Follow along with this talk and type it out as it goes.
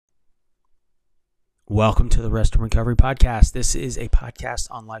Welcome to the Rest and Recovery Podcast. This is a podcast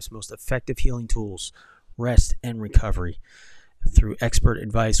on life's most effective healing tools, rest and recovery, through expert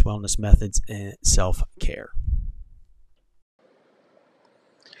advice, wellness methods, and self-care.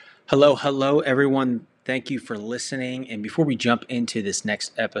 Hello, everyone. Thank you for listening. And before we jump into this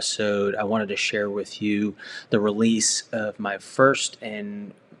next episode, I wanted to share with you the release of my first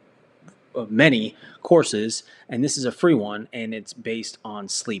and of many courses, and this is a free one, and it's based on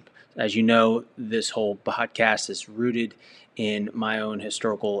sleep. As you know, this whole podcast is rooted in my own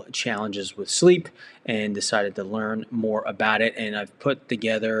historical challenges with sleep and decided to learn more about it. And I've put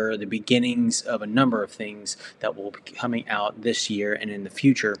together the beginnings of a number of things that will be coming out this year and in the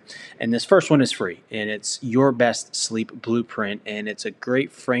future. And this first one is free, and it's Your Best Sleep Blueprint. And it's a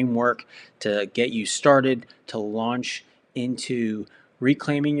great framework to get you started to launch into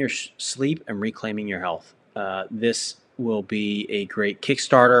reclaiming your sleep and reclaiming your health. This will be a great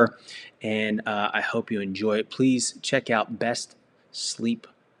Kickstarter, and I hope you enjoy it. Please check out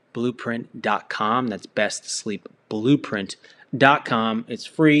bestsleepblueprint.com. That's bestsleepblueprint.com. It's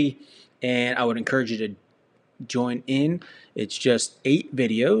free, and I would encourage you to join in. It's just 8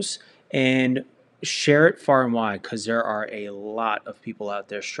 videos, and share it far and wide, because there are a lot of people out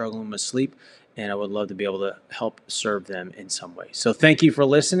there struggling with sleep, and I would love to be able to help serve them in some way. So thank you for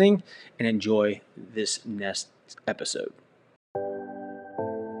listening, and enjoy this next episode.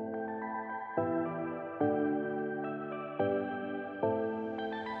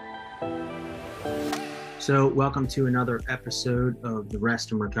 So welcome to another episode of the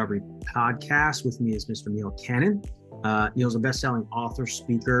Rest and Recovery Podcast. With me is Mr. Neil Cannon. Neil's a best-selling author,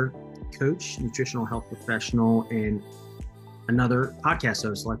 speaker, coach, nutritional health professional, and another podcast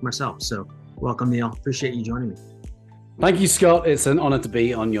host like myself. So welcome, Neil. Appreciate you joining me. Thank you, Scott. It's an honor to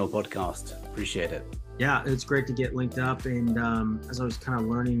be on your podcast. Appreciate it. Yeah, it's great to get linked up. And as I was kind of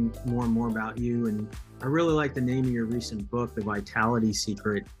learning more and more about you, and I really like the name of your recent book, The Vitality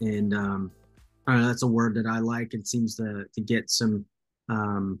Secret. And I don't know, that's a word that I like. It seems to get some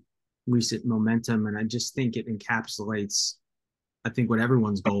recent momentum. And I just think it encapsulates, I think, what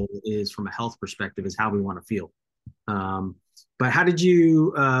everyone's goal is from a health perspective is how we want to feel. But how did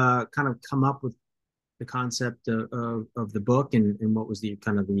you kind of come up with the concept of the book, and what was the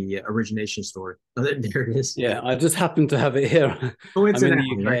kind of the origination story? Oh, there it is. Yeah, I just happen to have it here. I'm in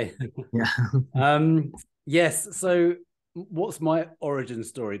the UK. Right? Yeah. Yes. So what's my origin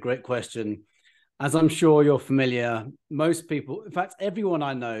story? Great question. As I'm sure you're familiar, most people, in fact, everyone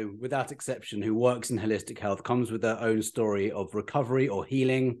I know, without exception, who works in holistic health comes with their own story of recovery or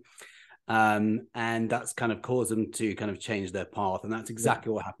healing. And that's kind of caused them to kind of change their path. And that's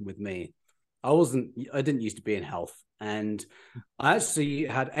exactly what happened with me. I didn't used to be in health, and I actually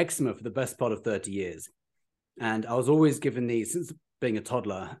had eczema for the best part of 30 years. And I was always given these, since being a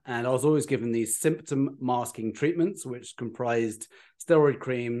toddler, and I was always given these symptom masking treatments, which comprised steroid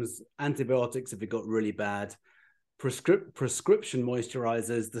creams, antibiotics if it got really bad, prescription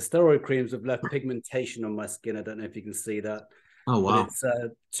moisturizers. The steroid creams have left pigmentation on my skin. I don't know if you can see that. Oh, wow. But it's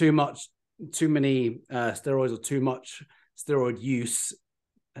too many steroids, or too much steroid use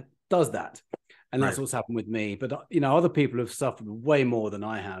does that. And that's what's happened with me. But, other people have suffered way more than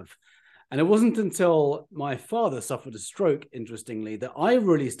I have. And it wasn't until my father suffered a stroke, interestingly, that I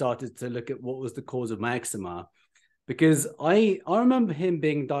really started to look at what was the cause of my eczema. Because I remember him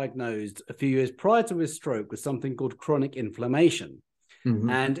being diagnosed a few years prior to his stroke with something called chronic inflammation. Mm-hmm.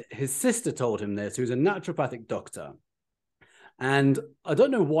 And his sister told him this, who's a naturopathic doctor. And I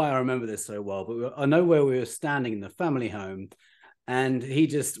don't know why I remember this so well, but I know where we were standing in the family home, and he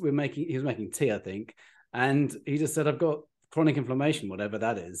was making tea, I think. And he just said, I've got chronic inflammation, whatever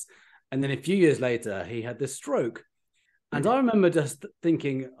that is. And then a few years later, he had this stroke. And I remember just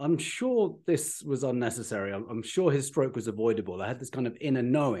thinking, I'm sure this was unnecessary. I'm sure his stroke was avoidable. I had this kind of inner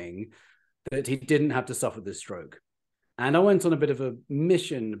knowing that he didn't have to suffer this stroke. And I went on a bit of a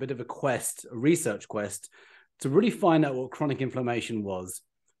mission, a bit of a quest, a research quest, to really find out what chronic inflammation was.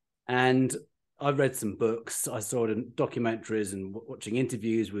 And I read some books, I saw it in documentaries and watching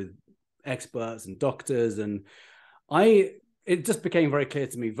interviews with experts and doctors. And it just became very clear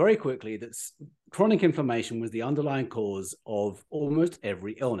to me very quickly that chronic inflammation was the underlying cause of almost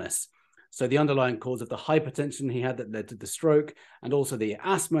every illness. So the underlying cause of the hypertension he had that led to the stroke, and also the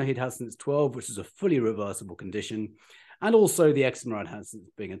asthma he'd had since 12, which is a fully reversible condition, and also the eczema I'd had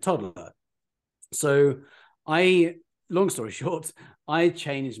since being a toddler. So long story short, I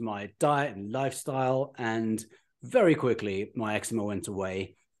changed my diet and lifestyle, and very quickly my eczema went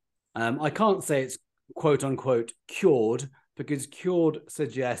away. I can't say it's quote unquote cured, because cured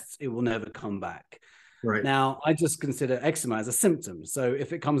suggests it will never come back. Right. Now, I just consider eczema as a symptom. So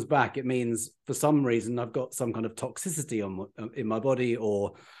if it comes back, it means for some reason I've got some kind of toxicity in my body,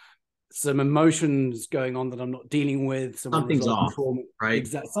 or some emotions going on that I'm not dealing with. Something's off, trauma. right?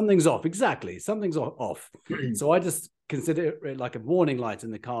 Something's off. Exactly. Something's off. So I just consider it like a warning light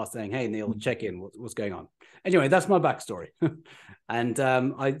in the car saying, hey, Neil, check in. What's going on? Anyway, that's my backstory. And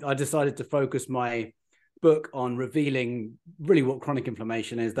I decided to focus my book on revealing really what chronic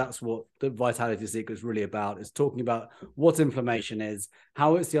inflammation is. That's what the Vitality Secret is really about, is talking about what inflammation is,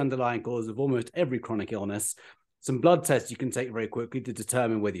 how it's the underlying cause of almost every chronic illness, some blood tests you can take very quickly to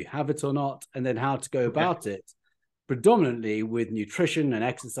determine whether you have it or not, and then how to go about it, predominantly with nutrition and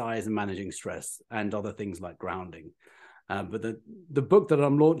exercise and managing stress and other things like grounding. But the book that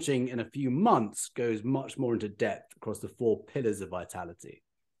I'm launching in a few months goes much more into depth across the 4 pillars of vitality.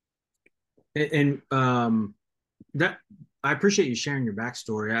 And that, I appreciate you sharing your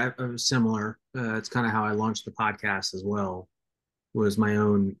backstory. I was similar. It's kind of how I launched the podcast as well, was my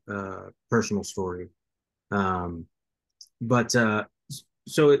own personal story. But so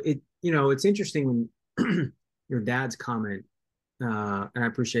it's interesting when your dad's comment, and I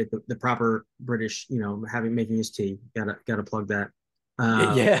appreciate the proper British, making his tea. Gotta plug that.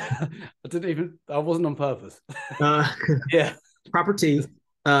 Yeah, I wasn't on purpose. Yeah, proper tea.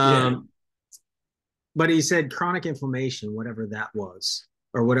 Yeah. But he said chronic inflammation, whatever that was,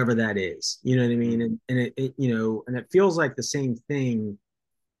 or whatever that is. You know what I mean? And it feels like the same thing.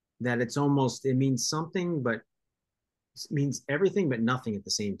 That it means something, but it means everything but nothing at the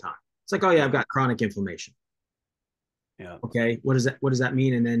same time. It's like, oh yeah, I've got chronic inflammation. Yeah. Okay, what does that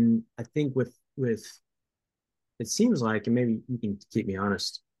mean? And then I think with it seems like, and maybe you can keep me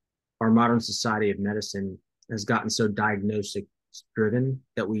honest, our modern society of medicine has gotten so diagnostic driven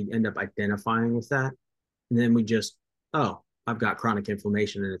that we end up identifying with that, and then we just, oh, I've got chronic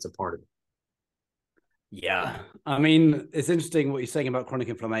inflammation and it's a part of it. Yeah, I mean, it's interesting what you're saying about chronic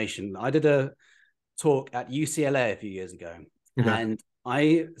inflammation. I did a talk at UCLA a few years ago, and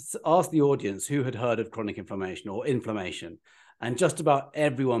I asked the audience who had heard of chronic inflammation or inflammation, and just about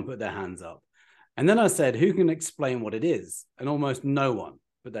everyone put their hands up. And then I said, who can explain what it is? And almost no one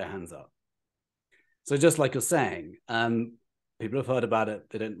put their hands up. So just like you're saying, people have heard about it,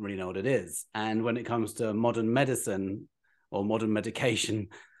 they don't really know what it is. And when it comes to modern medicine or modern medication,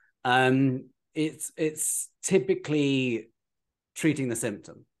 it's typically treating the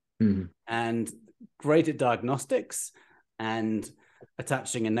symptom, and great at diagnostics and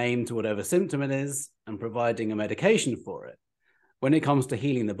attaching a name to whatever symptom it is and providing a medication for it. When it comes to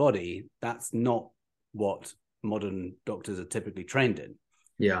healing the body, that's not what modern doctors are typically trained in.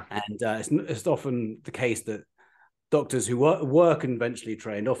 Yeah. And it's often the case that doctors who were conventionally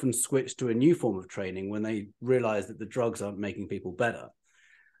trained often switch to a new form of training when they realize that the drugs aren't making people better.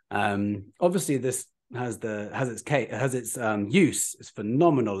 Obviously, this has its use. It's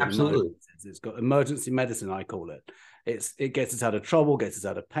phenomenal. Absolutely. It's got emergency medicine, I call it. It gets us out of trouble, gets us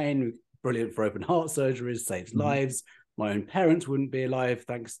out of pain. Brilliant for open heart surgeries, saves lives. My own parents wouldn't be alive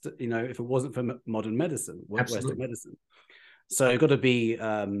thanks to, if it wasn't for modern medicine, Western medicine. So you've got to be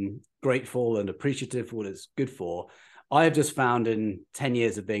grateful and appreciative for what it's good for. I have just found in 10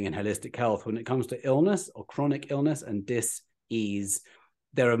 years of being in holistic health, when it comes to illness or chronic illness and dis-ease,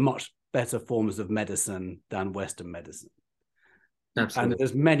 there are much better forms of medicine than Western medicine. Absolutely. And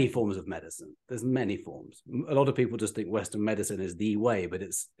there's many forms of medicine. There's many forms. A lot of people just think Western medicine is the way, but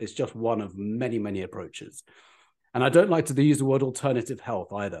it's just one of many, many approaches. And I don't like to use the word alternative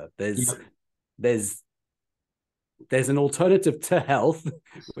health either. There's an alternative to health,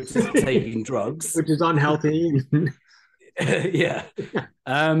 which is taking drugs, which is unhealthy. Yeah.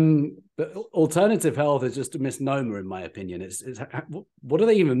 But alternative health is just a misnomer, in my opinion. It's what do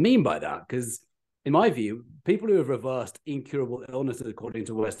they even mean by that? Because in my view, people who have reversed incurable illnesses according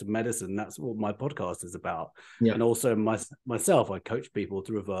to Western medicine, that's what my podcast is about. Yeah. And also myself, I coach people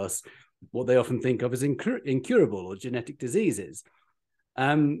to reverse what they often think of as incurable or genetic diseases.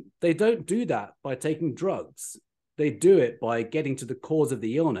 They don't do that by taking drugs. They do it by getting to the cause of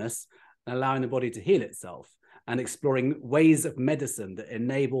the illness and allowing the body to heal itself, and exploring ways of medicine that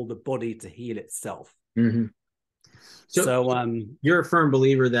enable the body to heal itself. Mm-hmm. So you're a firm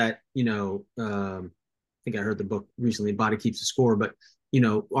believer that, I think I heard the book recently, Body Keeps the Score, but,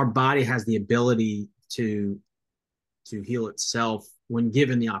 our body has the ability to heal itself when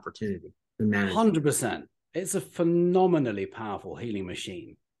given the opportunity to manage. 100%. It's a phenomenally powerful healing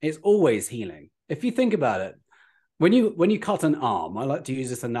machine. It's always healing. If you think about it, when you cut an arm, I like to use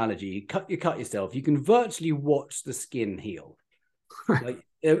this analogy, you cut yourself, you can virtually watch the skin heal. Like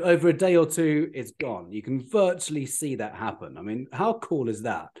over a day or two, it's gone. You can virtually see that happen. I mean, how cool is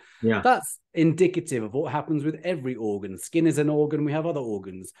that? Yeah. That's indicative of what happens with every organ. Skin is an organ. We have other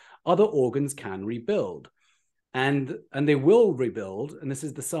organs. Other organs can rebuild, and they will rebuild. And this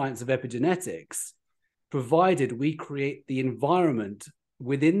is the science of epigenetics, provided we create the environment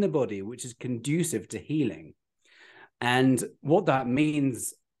within the body which is conducive to healing. And what that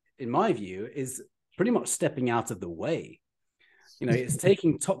means, in my view, is pretty much stepping out of the way. It's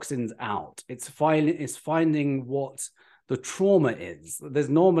taking toxins out. It's finding what the trauma is. There's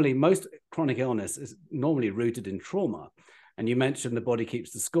normally, most chronic illness is normally rooted in trauma. And you mentioned the body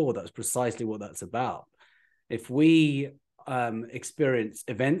keeps the score. That's precisely what that's about. If we experience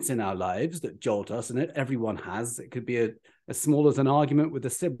events in our lives that jolt us, and everyone has, it could be as small as an argument with a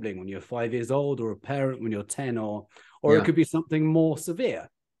sibling when you're 5 years old, or a parent when you're 10, or it could be something more severe.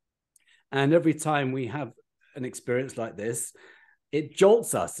 And every time we have an experience like this, it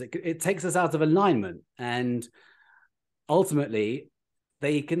jolts us. It takes us out of alignment, and ultimately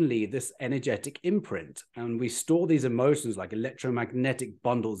they can leave this energetic imprint, and we store these emotions like electromagnetic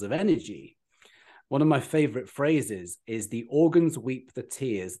bundles of energy. One of my favorite phrases is, the organs weep the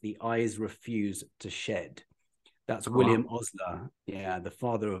tears the eyes refuse to shed. That's William Osler, the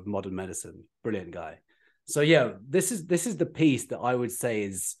father of modern medicine. Brilliant guy. So this is the piece that I would say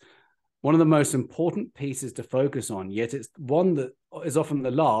is one of the most important pieces to focus on, yet it's one that is often the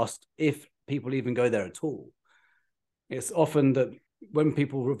last, if people even go there at all. It's often that when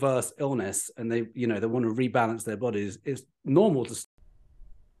people reverse illness and they want to rebalance their bodies, it's normal to.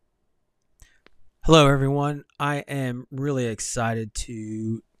 Hello, everyone. I am really excited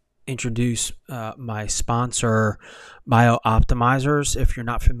to introduce my sponsor, BioOptimizers. If you're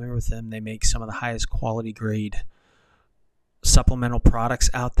not familiar with them, they make some of the highest quality grade supplemental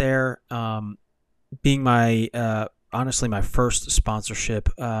products out there. Being honestly my first sponsorship,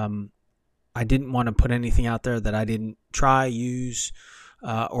 I didn't want to put anything out there that I didn't try, use,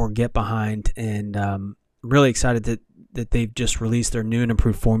 or get behind, and really excited that they've just released their new and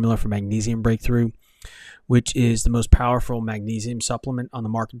improved formula for Magnesium Breakthrough, which is the most powerful magnesium supplement on the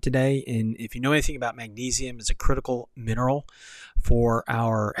market today. And if you know anything about magnesium, it's a critical mineral for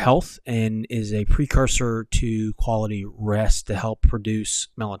our health and is a precursor to quality rest to help produce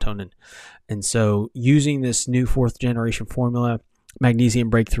melatonin. And so using this new 4th generation formula, Magnesium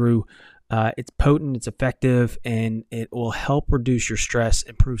Breakthrough, it's potent, it's effective, and it will help reduce your stress,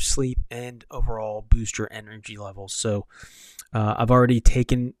 improve sleep, and overall boost your energy levels. So I've already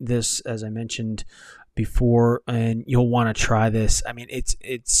taken this, as I mentioned before, and you'll want to try this. I mean,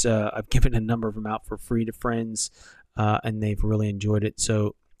 it's I've given a number of them out for free to friends, and they've really enjoyed it.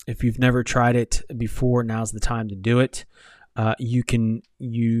 So if you've never tried it before, now's the time to do it. You can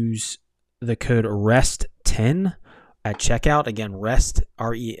use the code REST10 at checkout. Again, REST,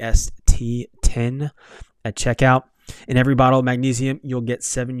 REST 10 at checkout. In every bottle of magnesium, you'll get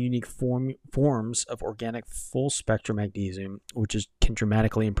 7 unique forms of organic full spectrum magnesium, which can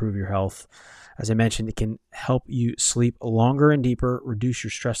dramatically improve your health. As I mentioned, it can help you sleep longer and deeper, reduce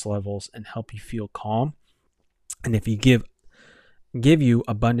your stress levels, and help you feel calm. And if you give you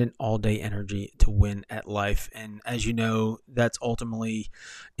abundant all-day energy to win at life. And as you know, that's ultimately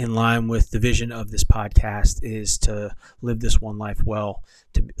in line with the vision of this podcast, is to live this one life well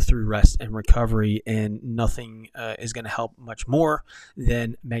through rest and recovery. And nothing is going to help much more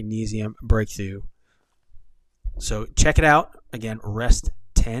than Magnesium Breakthrough. So check it out. Again, REST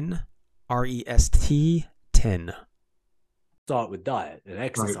 10, REST 10. Start with diet and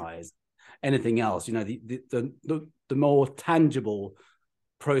exercise. Right. Anything else, the more tangible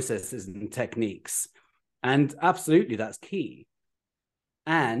processes and techniques. And absolutely, that's key.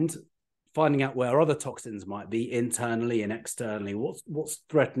 And finding out where other toxins might be internally and externally, what's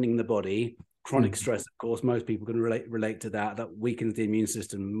threatening the body. Chronic stress, of course, most people can relate to that. That weakens the immune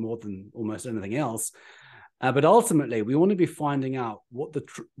system more than almost anything else. But ultimately, we want to be finding out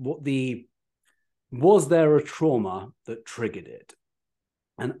was there a trauma that triggered it?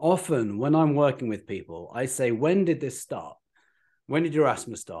 And often when I'm working with people, I say, when did this start? When did your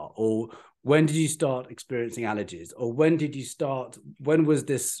asthma start? Or when did you start experiencing allergies? Or when was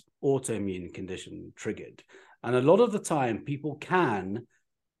this autoimmune condition triggered? And a lot of the time, people can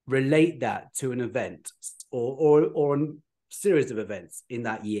relate that to an event or a series of events in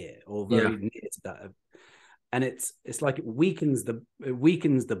that year, or very near to that. And it's like it weakens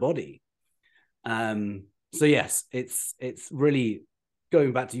the body. So yes, it's really,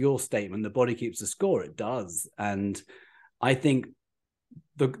 going back to your statement, the body keeps the score. It does. And I think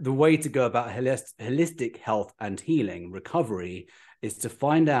the way to go about holistic health and healing recovery is to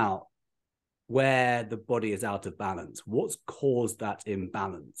find out where the body is out of balance, what's caused that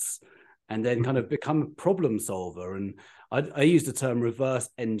imbalance, and then kind of become a problem solver. And I use the term reverse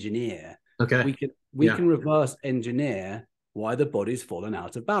engineer. Okay. We can reverse engineer why the body's fallen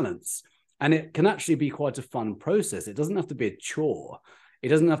out of balance. And it can actually be quite a fun process. It doesn't have to be a chore. It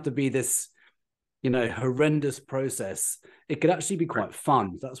doesn't have to be this, horrendous process. It could actually be quite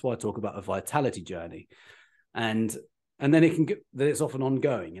fun. That's why I talk about a vitality journey. And then it's often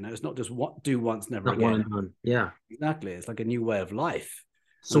ongoing. It's not just do once, never Not again. one and done. Yeah. Exactly. It's like a new way of life.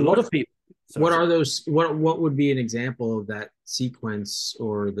 So a lot of people. What are those? What would be an example of that sequence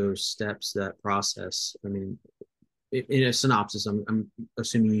or those steps, that process? I mean, in a synopsis, I'm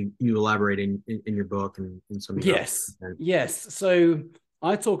assuming you elaborate in your book and in some of your Yes. So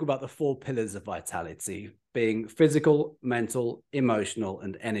I talk about the 4 pillars of vitality being physical, mental, emotional,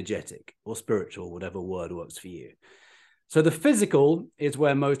 and energetic, or spiritual, whatever word works for you. So the physical is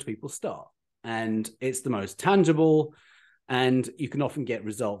where most people start, and it's the most tangible, and you can often get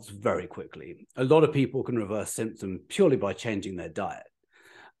results very quickly. A lot of people can reverse symptoms purely by changing their diet.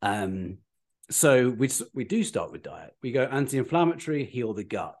 So we do start with diet. We go anti-inflammatory, heal the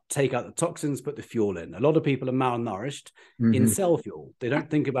gut, take out the toxins, put the fuel in. A lot of people are malnourished in cell fuel. They don't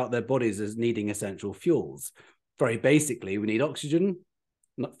think about their bodies as needing essential fuels. Very basically, we need oxygen.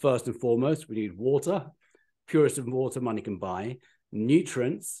 First and foremost, we need water, purest of water money can buy,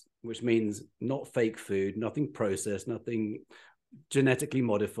 nutrients, which means not fake food, nothing processed, nothing genetically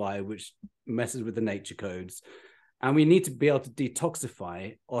modified, which messes with the nature codes. And we need to be able to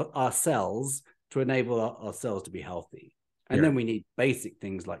detoxify our cells to enable our cells to be healthy. And then we need basic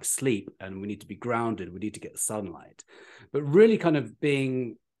things like sleep, and we need to be grounded. We need to get sunlight, but really kind of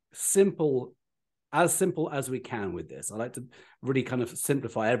being simple as we can with this. I like to really kind of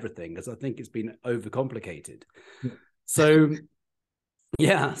simplify everything, because I think it's been overcomplicated. So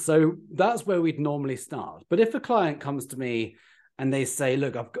that's where we'd normally start. But if a client comes to me and they say,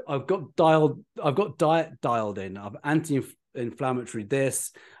 look, I've got diet dialed in, I'm anti-inflammatory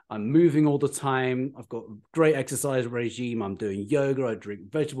this, I'm moving all the time, I've got a great exercise regime, I'm doing yoga, I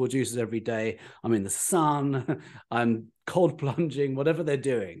drink vegetable juices every day, I'm in the sun, I'm cold plunging, whatever they're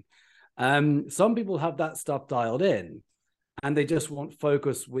doing. Some people have that stuff dialed in, and they just want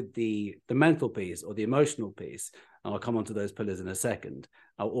focus with the mental piece or the emotional piece. And I'll come on to those pillars in a second,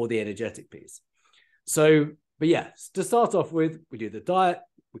 or the energetic piece. So, but yes, to start off with, we do the diet,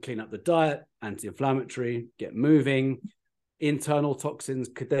 we clean up the diet, anti-inflammatory, get moving. Internal toxins,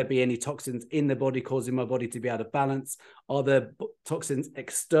 could there be any toxins in the body causing my body to be out of balance? Are there toxins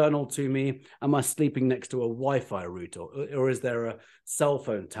external to me? Am I sleeping next to a Wi-Fi router, or is there a cell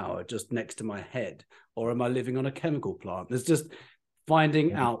phone tower just next to my head? Or am I living on a chemical plant? There's just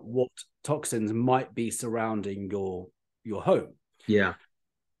finding out what toxins might be surrounding your home. Yeah.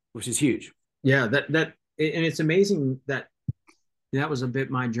 Which is huge. Yeah, and it's amazing that was a bit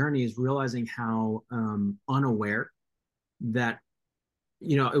my journey, is realizing how unaware that,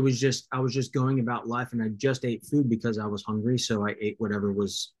 I was just going about life, and I just ate food because I was hungry. So I ate whatever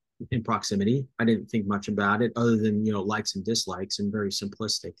was in proximity. I didn't think much about it other than, likes and dislikes, and very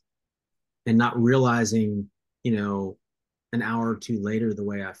simplistic, and not realizing, an hour or two later, the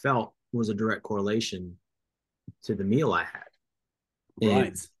way I felt was a direct correlation to the meal I had. Right.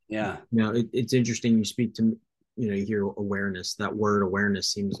 And, yeah. It's interesting. You speak to, you hear awareness. That word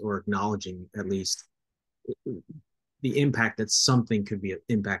awareness seems, or acknowledging at least, the impact that something could be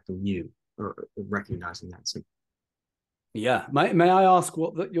impacting you, or recognizing that symptom. Yeah. May I ask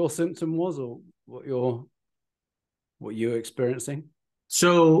what your symptom was, or what you were experiencing?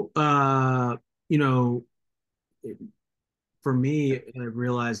 So, for me, I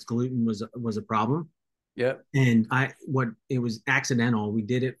realized gluten was a problem. Yeah. And it was accidental. We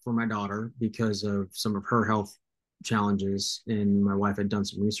did it for my daughter because of some of her health challenges, and my wife had done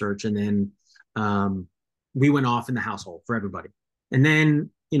some research, and then we went off in the household for everybody. And then,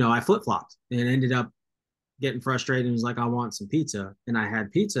 I flip-flopped and ended up getting frustrated, and was like, I want some pizza. And I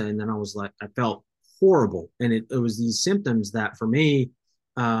had pizza, and then I was like, I felt horrible. And it was these symptoms that for me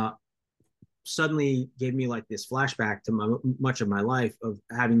suddenly gave me like this flashback to much of my life of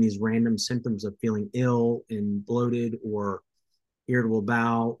having these random symptoms of feeling ill and bloated, or irritable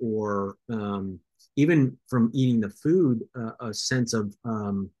bowel, or even from eating the food, a sense of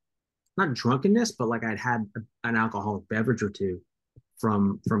not drunkenness, but like I'd had an alcoholic beverage or two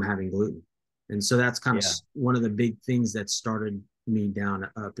from having gluten. And so that's kind of one of the big things that started me down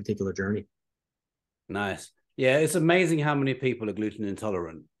a particular journey. Nice. Yeah, it's amazing how many people are gluten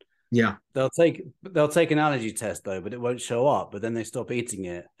intolerant. Yeah. They'll take an allergy test though, but it won't show up. But then they stop eating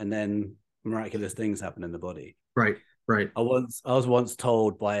it, and then miraculous things happen in the body. Right. I was once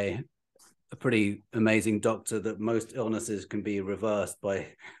told by a pretty amazing doctor that most illnesses can be reversed by,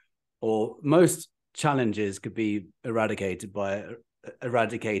 or most challenges could be eradicated by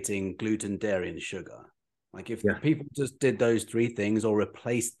eradicating gluten, dairy, and sugar. Like if people just did those three things or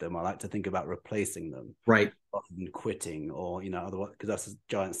replaced them, I like to think about replacing them, right, rather than quitting, or otherwise, because that's a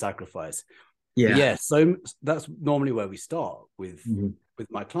giant sacrifice. Yeah. So that's normally where we start with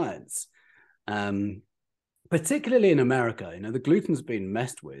my clients. Particularly in America, the gluten's been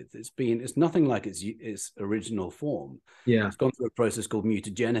messed with. It's nothing like its original form. Yeah. It's gone through a process called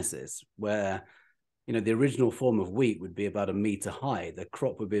mutagenesis, where the original form of wheat would be about 1 meter high. The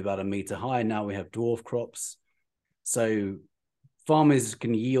crop would be about 1 meter high. Now we have dwarf crops. So farmers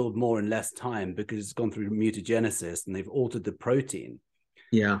can yield more in less time because it's gone through mutagenesis and they've altered the protein.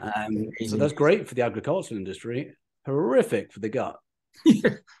 Yeah. So that's great for the agricultural industry, horrific for the gut.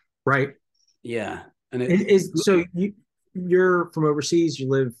 Right. Yeah. And so you're from overseas. You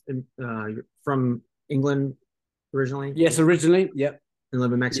live in you're from England originally? Yes, originally. Yep. And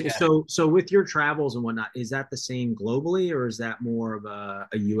live in Mexico. Yeah. So with your travels and whatnot, is that the same globally, or is that more of a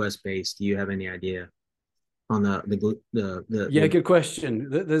US based? Do you have any idea on the Yeah, good question.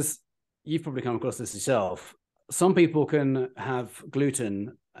 You've probably come across this yourself. Some people can have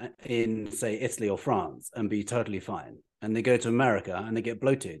gluten in, say, Italy or France and be totally fine, and they go to America and they get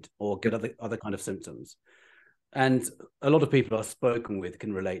bloated or get other kind of symptoms. And a lot of people I've spoken with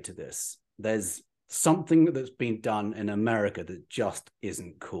can relate to this. There's something that's been done in America that just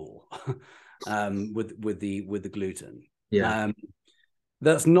isn't cool with the gluten. Yeah.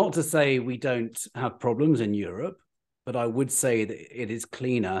 That's not to say we don't have problems in Europe, but I would say that it is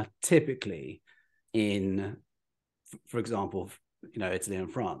cleaner typically in, for example, Italy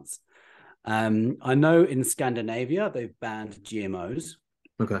and France. I know in Scandinavia they've banned GMOs.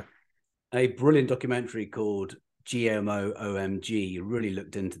 Okay. A brilliant documentary called GMO OMG really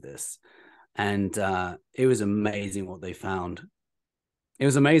looked into this. And it was amazing what they found. It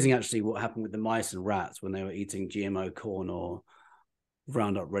was amazing, actually, what happened with the mice and rats when they were eating GMO corn or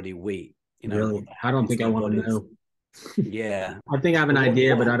Roundup Ready wheat. Really? I don't think I want to know. Yeah. I think I have an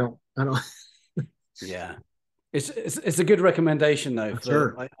idea, but I don't. Yeah. It's a good recommendation, though.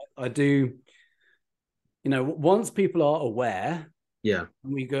 Sure. I do, once people are aware, yeah,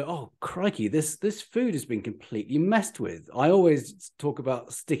 and we go, oh, crikey, this food has been completely messed with. I always talk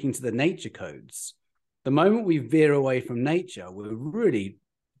about sticking to the nature codes. The moment we veer away from nature, we're really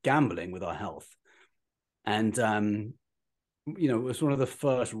gambling with our health. And, it's one of the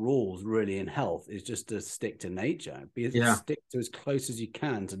first rules really in health is just to stick to nature. Stick to as close as you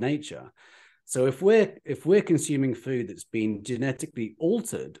can to nature. So if we're consuming food that's been genetically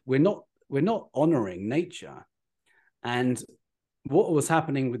altered, we're not honoring nature. And what was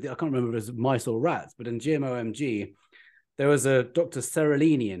happening with I can't remember if it was mice or rats, but in GMOMG, there was a Dr.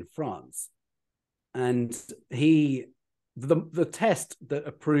 Seralini in France, and the test that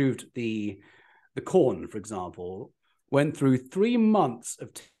approved the corn, for example, went through 3 months of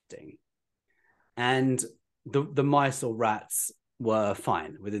testing, and the mice or rats were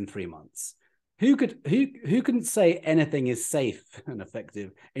fine within 3 months. Who can say anything is safe and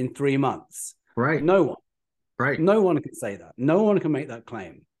effective in 3 months? Right. No one. Right. No one can say that. No one can make that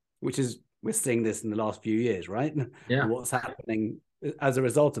claim, which is, we're seeing this in the last few years, right? Yeah. And what's happening as a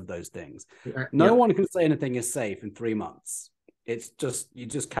result of those things. No one can say anything is safe in 3 months. It's just, you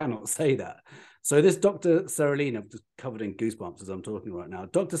just cannot say that. So this Dr. Seralini, I'm just covered in goosebumps as I'm talking right now.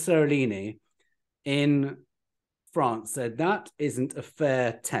 Dr. Seralini in France said that isn't a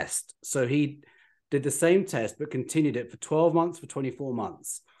fair test. So he did the same test, but continued it for 12 months, for 24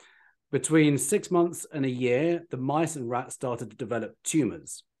 months. Between 6 months and a year, the mice and rats started to develop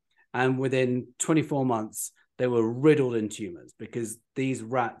tumors. And within 24 months, they were riddled in tumors because these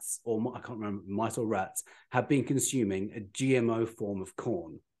rats, or I can't remember, mice or rats, had been consuming a GMO form of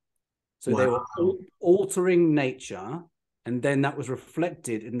corn. So they were altering nature, and then that was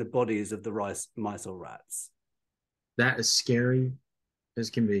reflected in the bodies of the mice or rats. That is scary as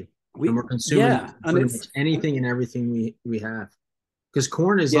can be. We're consuming pretty much anything and everything we have. Because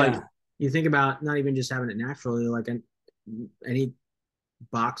corn is like, you think about not even just having it naturally, like any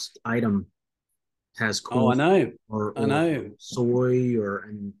boxed item has corn. Oh, I know. Or I know. Soy,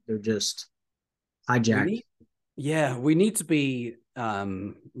 and they're just hijacked. We need to be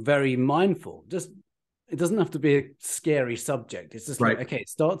very mindful. It doesn't have to be a scary subject. It's just like, okay,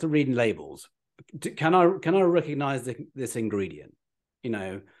 start to reading labels. Can I recognize this ingredient?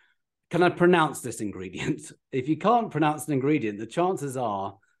 Can I pronounce this ingredient? If you can't pronounce an ingredient, the chances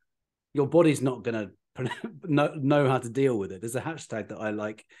are your body's not going to know how to deal with it. There's a hashtag that I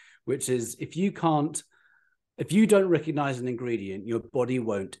like, which is if you don't recognize an ingredient, your body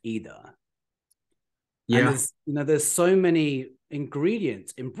won't either. And Yeah. there's so many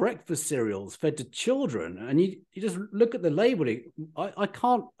ingredients in breakfast cereals fed to children, and you just look at the labeling. I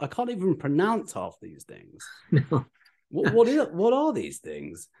can't even pronounce half these things. No. What are these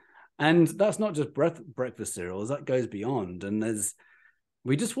things? And that's not just breakfast cereals, that goes beyond. And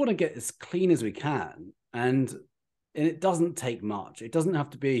we just want to get as clean as we can, and it doesn't take much. It doesn't have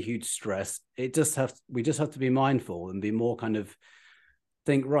to be a huge stress. We just have to be mindful and be more kind of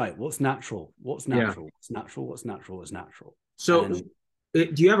think, right, what's natural, what's natural, what's natural, what's natural, what's natural. So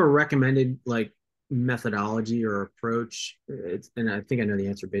do you have a recommended like methodology or approach? And I think I know the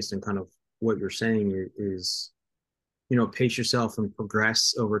answer based on kind of what you're saying is, pace yourself and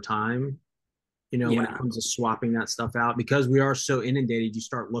progress over time, when it comes to swapping that stuff out, because we are so inundated, you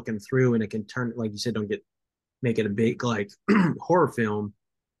start looking through and it can turn, like you said, make it a big like horror film,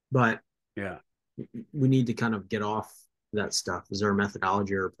 but yeah, we need to kind of get off that stuff. Is there a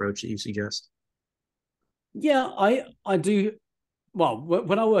methodology or approach that you suggest? Yeah, I do. Well,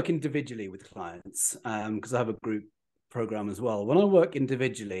 when I work individually with clients, because I have a group program as well. When I work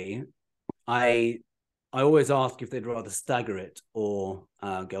individually, I always ask if they'd rather stagger it or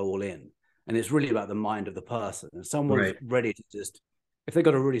go all in, and it's really about the mind of the person. If someone's ready to just, if they've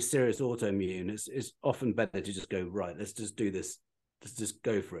got a really serious autoimmune, it's often better to just go, right, let's just do this, let's just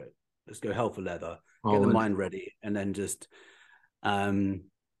go for it, let's go hell for leather, get the mind ready, and then just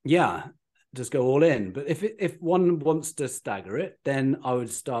just go all in. But if one wants to stagger it, then I would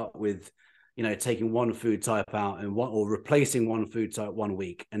start with taking one food type out or replacing one food type 1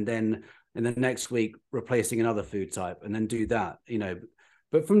 week, and then in the next week replacing another food type, and then do that.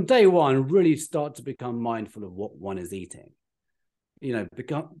 But from day one, really start to become mindful of what one is eating.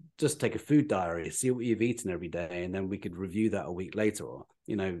 Just take a food diary, see what you've eaten every day, and then we could review that a week later. Or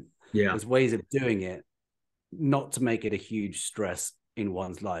there's ways of doing it, not to make it a huge stress in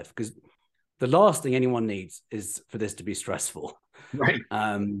one's life, because the last thing anyone needs is for this to be stressful, right?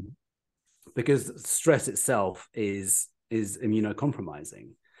 Because stress itself is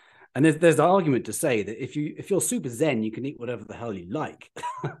immunocompromising. And there's the argument to say that if you're super zen, you can eat whatever the hell you like.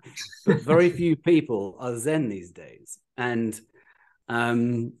 But very few people are zen these days, and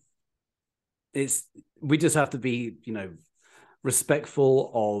we just have to be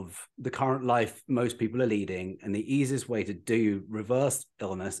respectful of the current life most people are leading, and the easiest way to do reverse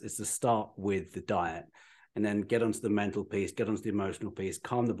illness is to start with the diet, and then get onto the mental piece, get onto the emotional piece,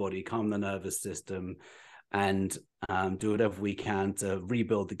 calm the body, calm the nervous system, and do whatever we can to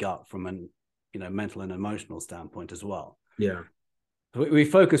rebuild the gut from an mental and emotional standpoint as well. Yeah. We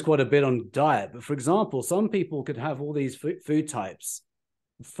focus quite a bit on diet, but for example, some people could have all these food types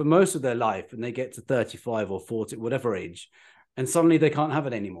for most of their life, and they get to 35 or 40, whatever age, and suddenly they can't have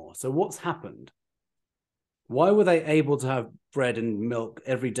it anymore. So what's happened? Why were they able to have bread and milk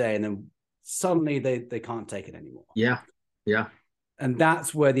every day, and then suddenly they can't take it anymore? Yeah. And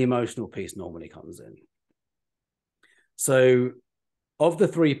that's where the emotional piece normally comes in. So of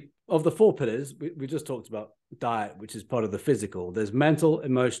the four pillars, we just talked about diet, which is part of the physical. There's mental,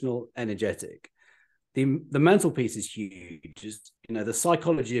 emotional, energetic. The mental piece is huge. Just, the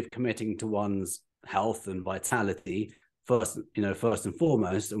psychology of committing to one's health and vitality first and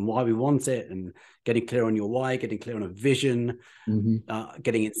foremost, and why we want it, and getting clear on your why, getting clear on a vision,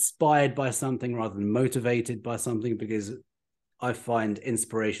 getting inspired by something rather than motivated by something, because I find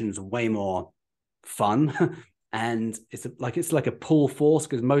inspiration is way more fun. And it's like a pull force,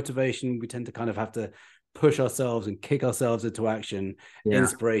 because motivation, we tend to kind of have to push ourselves and kick ourselves into action.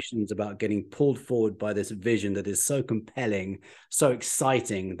 Inspiration is about getting pulled forward by this vision that is so compelling, so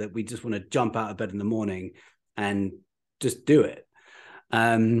exciting, that we just want to jump out of bed in the morning and just do it.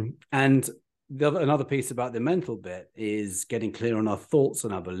 And another piece about the mental bit is getting clear on our thoughts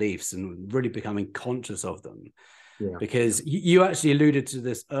and our beliefs, and really becoming conscious of them. Yeah. Because you actually alluded to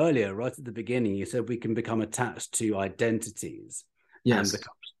this earlier, right at the beginning. You said we can become attached to identities, and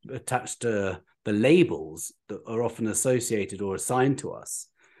become attached to the labels that are often associated or assigned to us.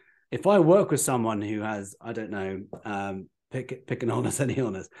 If I work with someone who has, I don't know, pick an illness, any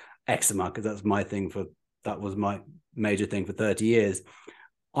illness, eczema, because that was my major thing for 30 years.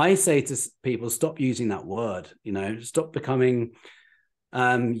 I say to people, stop using that word, stop becoming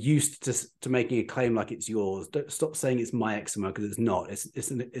used to making a claim like it's yours. Stop saying it's my eczema, because it's not.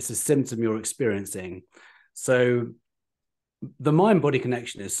 It's a symptom you're experiencing. So the mind-body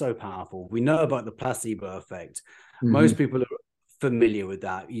connection is so powerful. We know about the placebo effect. Most people are familiar with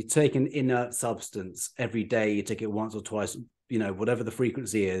that. You take an inert substance every day, you take it once or twice, whatever the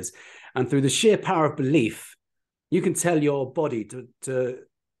frequency is, and through the sheer power of belief, you can tell your body to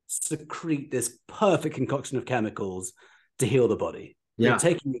secrete this perfect concoction of chemicals to heal the body. You're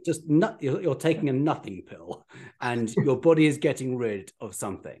taking you're taking a nothing pill, and your body is getting rid of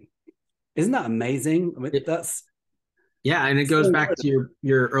something. Isn't that amazing? I mean, that's and it goes back to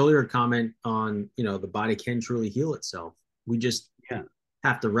your earlier comment on, the body can truly heal itself. We just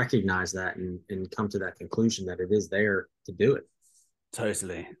have to recognize that and come to that conclusion that it is there to do it.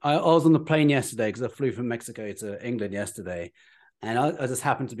 Totally. I was on the plane yesterday because I flew from Mexico to England yesterday. And I just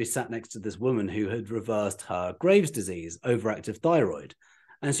happened to be sat next to this woman who had reversed her Graves' disease, overactive thyroid.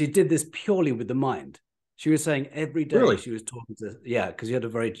 And she did this purely with the mind. She was saying every day she was talking to, because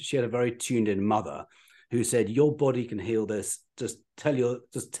she had a very tuned in mother who said, your body can heal this. Just tell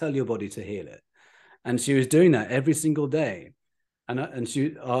your body to heal it. And she was doing that every single day. And I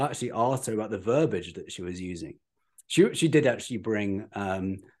actually asked her about the verbiage that she was using. She did actually bring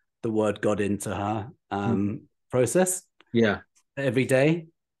the word God into her process. Yeah. Every day.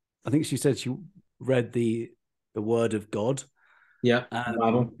 I think she said she read the word of God. Yeah.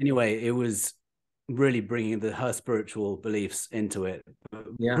 Anyway, it was really bringing her spiritual beliefs into it.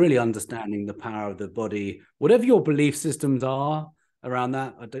 Yeah. Really understanding the power of the body, whatever your belief systems are around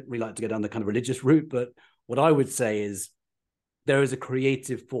that. I don't really like to go down the kind of religious route, but what I would say is there is a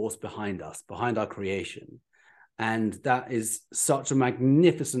creative force behind us, behind our creation. And that is such a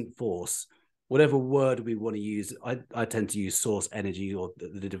magnificent force. Whatever word we want to use, I tend to use source energy or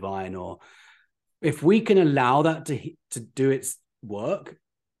the divine, or if we can allow that to do its work,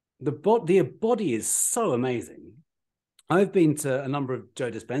 the body is so amazing. I've been to a number of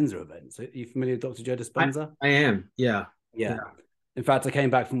Joe Dispenza events. Are you familiar with Dr. Joe Dispenza? I am. Yeah. In fact, I came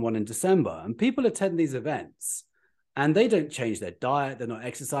back from one in December, and people attend these events and they don't change their diet. They're not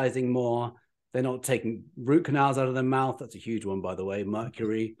exercising more. They're not taking root canals out of their mouth. That's a huge one, by the way,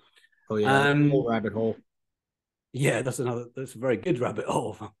 mercury. Oh yeah, whole rabbit hole. Yeah, that's a very good rabbit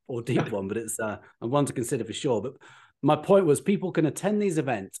hole or deep one, but it's one to consider for sure. But my point was, people can attend these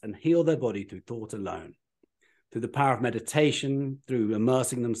events and heal their body through thought alone, through the power of meditation, through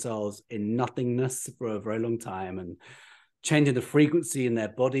immersing themselves in nothingness for a very long time and changing the frequency in their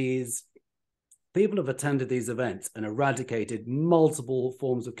bodies. People have attended these events and eradicated multiple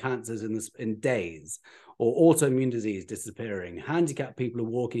forms of cancers in days, or autoimmune disease disappearing, handicapped people are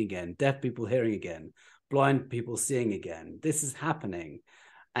walking again, deaf people hearing again, blind people seeing again. This is happening.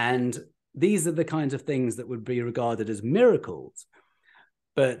 And these are the kinds of things that would be regarded as miracles.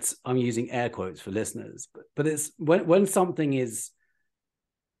 But I'm using air quotes for listeners. But it's when something is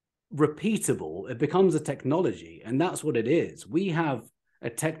repeatable, it becomes a technology. And that's what it is. We have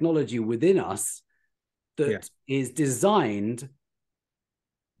a technology within us that is designed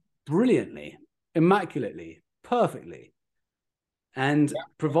brilliantly, immaculately, perfectly. And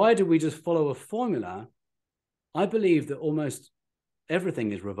provided we just follow a formula, I believe that almost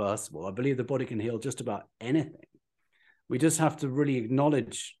everything is reversible. I believe the body can heal just about anything. We just have to really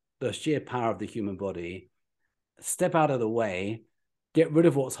acknowledge the sheer power of the human body, step out of the way, get rid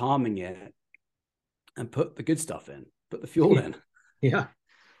of what's harming it, and put the good stuff in, put the fuel in. Yeah.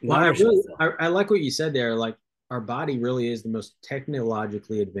 Well, I like what you said there. Like, our body really is the most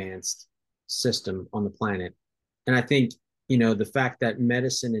technologically advanced system on the planet. And I think, the fact that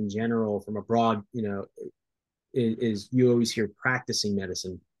medicine in general, from a broad, is you always hear practicing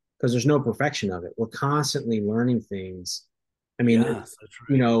medicine, because there's no perfection of it. We're constantly learning things. I mean,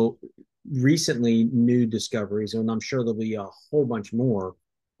 recently new discoveries, and I'm sure there'll be a whole bunch more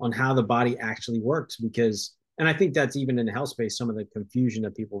on how the body actually works, and I think that's even in the health space, some of the confusion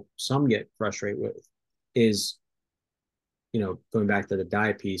that some get frustrated with is, going back to the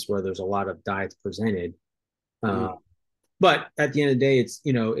diet piece, where there's a lot of diets presented. But at the end of the day,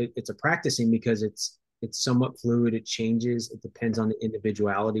 it's a practicing, because it's somewhat fluid. It changes. It depends on the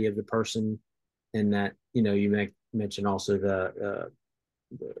individuality of the person. And that, you mentioned also the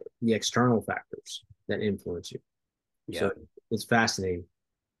external factors that influence you. Yeah. So it's fascinating.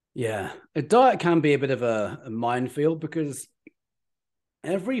 Yeah. A diet can be a bit of a minefield, because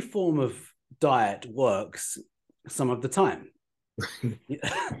every form of diet works some of the time.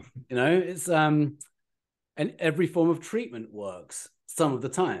 It's and every form of treatment works some of the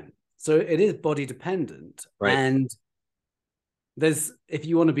time. So it is body dependent. Right. And if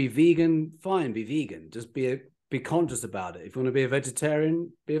you want to be vegan, fine, be vegan. Just be conscious about it. If you want to be a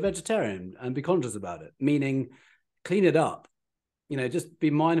vegetarian and be conscious about it. Meaning, clean it up. Just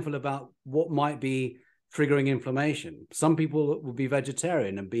be mindful about what might be triggering inflammation. Some people will be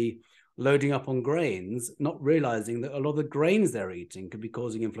vegetarian and be loading up on grains, not realizing that a lot of the grains they're eating could be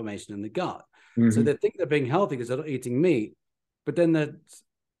causing inflammation in the gut. Mm-hmm. So they think they're being healthy because they're not eating meat, but then they're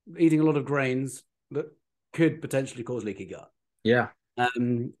eating a lot of grains that could potentially cause leaky gut. Yeah. A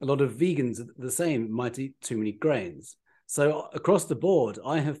lot of vegans are the same, might eat too many grains. So across the board,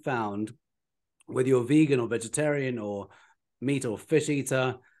 I have found, whether you're vegan or vegetarian or meat or fish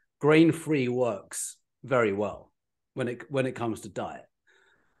eater, grain-free works very well when it comes to diet.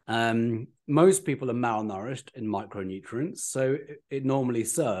 Most people are malnourished in micronutrients, so it normally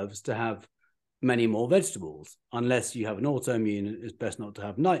serves to have many more vegetables. Unless you have an autoimmune, it's best not to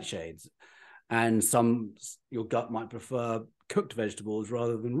have nightshades. And your gut might prefer cooked vegetables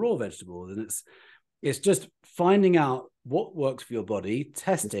rather than raw vegetables. And it's just finding out what works for your body,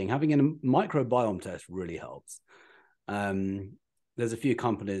 testing, having a microbiome test really helps. There's a few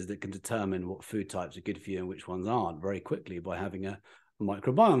companies that can determine what food types are good for you and which ones aren't very quickly by having a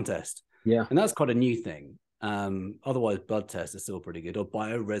microbiome test. Yeah. And that's quite a new thing. Otherwise, blood tests are still pretty good, or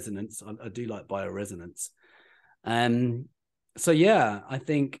bioresonance. I do like bioresonance. So yeah, I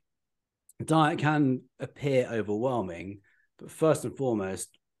think diet can appear overwhelming, but first and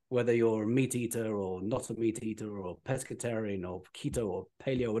foremost, whether you're a meat eater or not a meat eater or pescatarian or keto or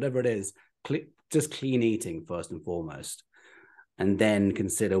paleo, whatever it is, just clean eating first and foremost, and then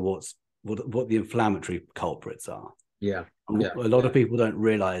consider what the inflammatory culprits are. Yeah. A lot of people don't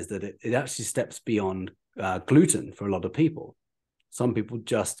realize that it actually steps beyond gluten for a lot of people. Some people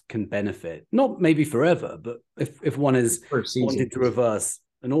just can benefit, not maybe forever, but if one is wanting to reverse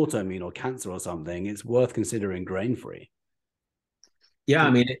an autoimmune or cancer or something, it's worth considering grain-free. Yeah,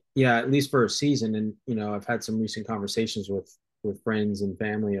 I mean, at least for a season. And, I've had some recent conversations with friends and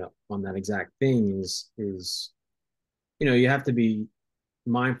family on that exact thing is, you have to be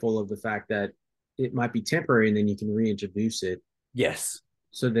mindful of the fact that it might be temporary and then you can reintroduce it. Yes.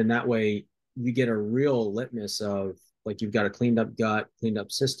 So then that way you get a real litmus of, like, you've got a cleaned up gut, cleaned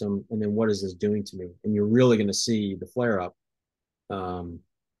up system, and then what is this doing to me? And you're really going to see the flare up. Or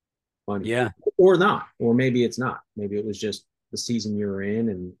not, or maybe it's not. Maybe it was just the season you're in,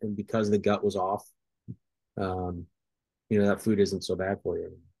 and because the gut was off, that food isn't so bad for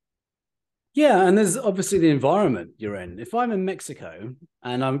you. Yeah, and there's obviously the environment you're in. If I'm in Mexico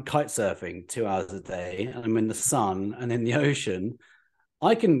and I'm kite surfing 2 hours a day, and I'm in the sun and in the ocean,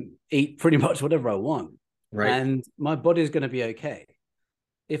 I can eat pretty much whatever I want, right? And my body is going to be okay.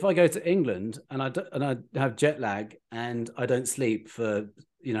 If I go to England and I have jet lag and I don't sleep for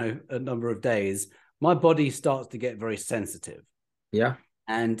a number of days, my body starts to get very sensitive. Yeah,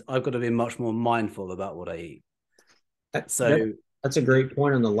 and I've got to be much more mindful about what I eat. That's a great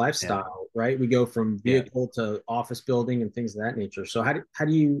point on the lifestyle, right? We go from vehicle to office building and things of that nature. So how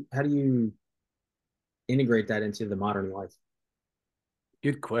do you integrate that into the modern life?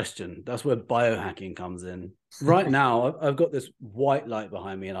 Good question. That's where biohacking comes in. Right now, I've got this white light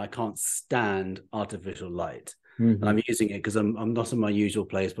behind me, and I can't stand artificial light. Mm-hmm. And I'm using it because I'm not in my usual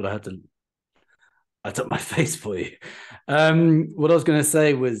place, but I took my face for you. What I was going to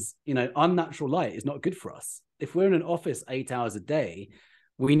say was, unnatural light is not good for us. If we're in an office 8 hours a day,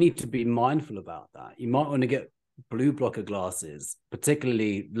 we need to be mindful about that. You might want to get blue blocker glasses,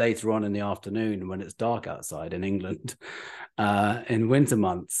 particularly later on in the afternoon when it's dark outside in England, in winter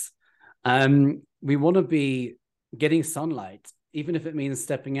months. We want to be getting sunlight, even if it means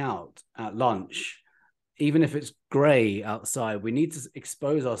stepping out at lunch. Even if it's gray outside, we need to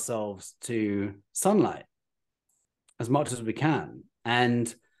expose ourselves to sunlight as much as we can.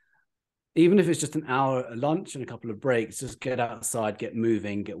 And even if it's just an hour at lunch and a couple of breaks, just get outside, get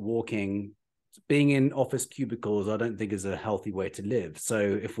moving, get walking. Being in office cubicles, I don't think is a healthy way to live. So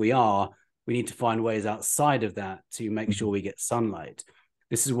if we need to find ways outside of that to make sure we get sunlight.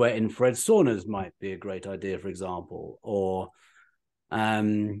 This is where infrared saunas might be a great idea, for example, or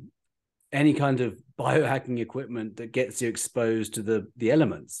any kind of biohacking equipment that gets you exposed to the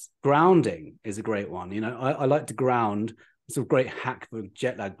elements. Grounding is a great one. I like to ground. It's a great hack for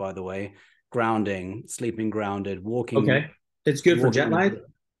jet lag, by the way. Grounding, sleeping grounded, walking. Okay, it's good for jet lag.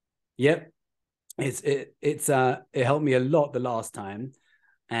 Yep, it helped me a lot the last time,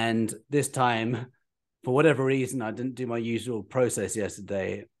 and this time, for whatever reason, I didn't do my usual process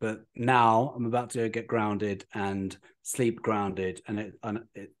yesterday. But now I'm about to get grounded and sleep grounded, and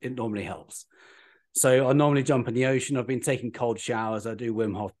it normally helps. So I normally jump in the ocean. I've been taking cold showers. I do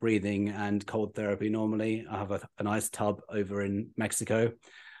Wim Hof breathing and cold therapy normally. I have a nice tub over in Mexico.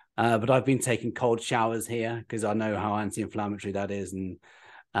 But I've been taking cold showers here because I know how anti-inflammatory that is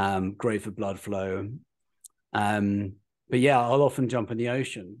and great for blood flow. But yeah, I'll often jump in the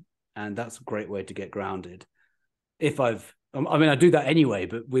ocean, and that's a great way to get grounded. I do that anyway,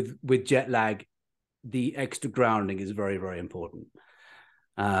 but with jet lag, the extra grounding is very, very important.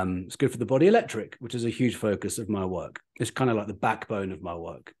 It's good for the body electric, which is a huge focus of my work. It's kind of like the backbone of my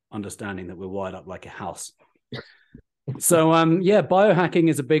work, understanding that we're wired up like a house. So yeah, biohacking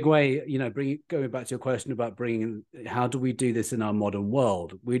is a big way, going back to your question about bringing, how do we do this in our modern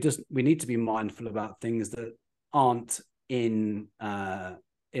world? We need to be mindful about things that aren't in our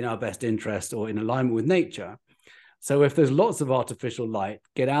best interest or in alignment with nature. So if there's lots of artificial light,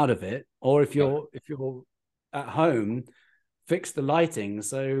 get out of it. Or if you're at home, fix the lighting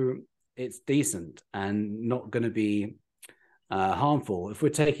so it's decent and not going to be harmful. If we're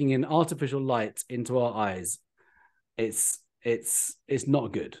taking in artificial light into our eyes, it's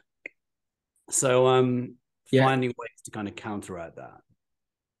not good. So finding ways to kind of counteract that.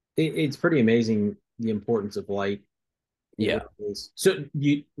 It's pretty amazing the importance of light. Yeah. So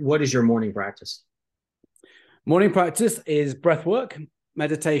what is your morning practice? Morning practice is breath work,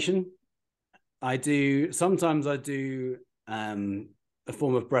 meditation. Sometimes I do a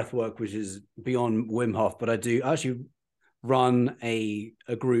form of breath work which is beyond Wim Hof, but I do actually run a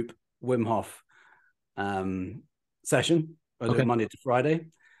group Wim Hof session. I do it Monday to Friday.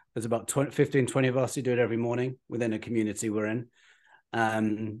 There's about 15, 20 of us who do it every morning within a community we're in.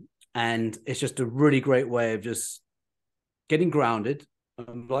 And it's just a really great way of just getting grounded,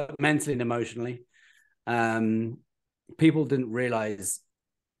 mentally and emotionally. People didn't realize,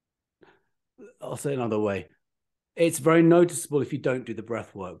 I'll say it another way, it's very noticeable if you don't do the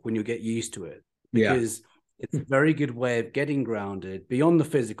breath work when you get used to it, because it's a very good way of getting grounded beyond the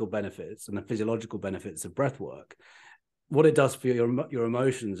physical benefits and the physiological benefits of breath work. What it does for your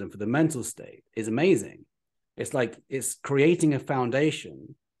emotions and for the mental state is amazing. It's like it's creating a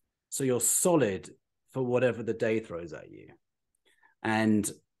foundation so you're solid for whatever the day throws at you. And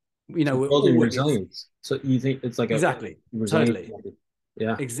we're building resilience. So you think it's like exactly, totally,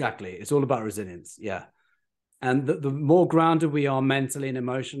 yeah, exactly. It's all about resilience, yeah. And the more grounded we are mentally and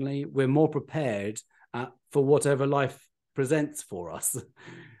emotionally, we're more prepared for whatever life presents for us.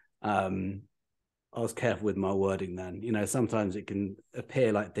 I was careful with my wording then. Sometimes it can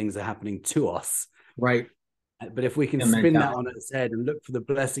appear like things are happening to us, right? But if we can spin that on its head and look for the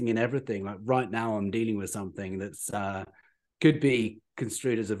blessing in everything, like right now I'm dealing with something that's could be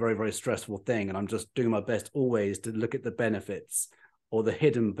construed as a very, very stressful thing. And I'm just doing my best always to look at the benefits or the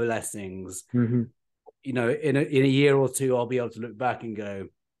hidden blessings. Mm-hmm. In a year or two, I'll be able to look back and go,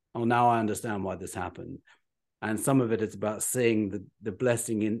 oh, now I understand why this happened. And some of it is about seeing the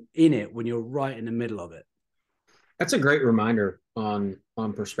blessing in it when you're right in the middle of it. That's a great reminder on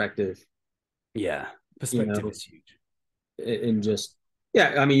perspective. Yeah. Perspective is huge. And just,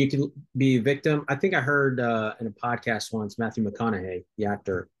 I mean, you can be a victim. I think I heard in a podcast once, Matthew McConaughey, the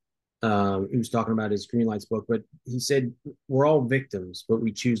actor, he was talking about his Green Lights book, but he said, we're all victims, but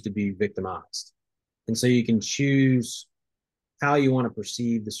we choose to be victimized. And so you can choose how you want to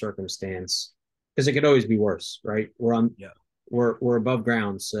perceive the circumstance, because it could always be worse, right? We're above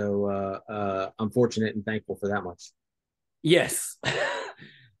ground. So I'm fortunate and thankful for that much. Yes.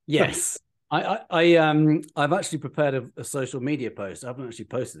 Yes. I've actually prepared a social media post. I haven't actually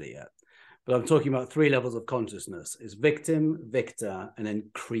posted it yet, but I'm talking about 3 levels of consciousness: is victim, victor, and then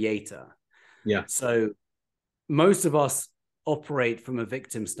creator. Yeah. So most of us operate from a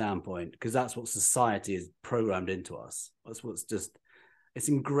victim standpoint because that's what society is programmed into us. That's what's it's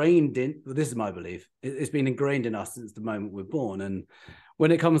ingrained in. Well, this is my belief. It's been ingrained in us since the moment we're born. And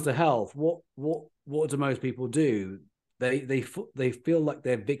when it comes to health, what do most people do? They feel like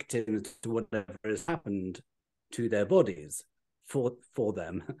they're victims to whatever has happened to their bodies for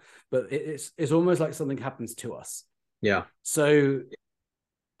them, but it's almost like something happens to us. Yeah. So,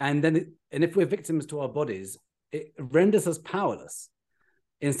 and if we're victims to our bodies, it renders us powerless.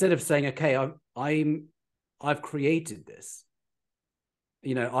 Instead of saying, okay, I've created this.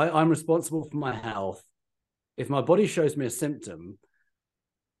 I'm responsible for my health. If my body shows me a symptom,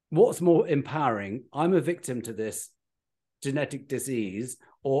 what's more empowering? I'm a victim to this genetic disease,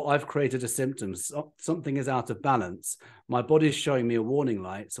 or I've created a symptom. Something is out of balance. My body's showing me a warning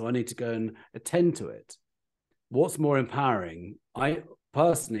light, so I need to go and attend to it. What's more empowering? I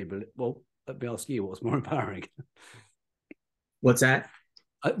personally believe, well, let me ask you, what's more empowering? What's that?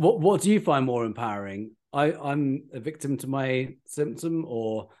 What do you find more empowering? I'm a victim to my symptom,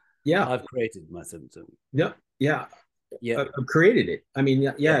 or I've created my symptom. Yeah. I've created it. I mean,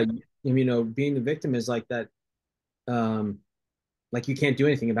 being the victim is like that. Like you can't do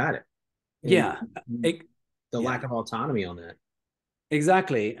anything about it. And lack of autonomy on that.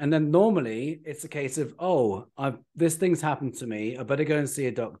 Exactly. And then normally it's a case of, this thing's happened to me. I better go and see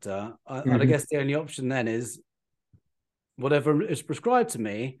a doctor. And I guess the only option then is whatever is prescribed to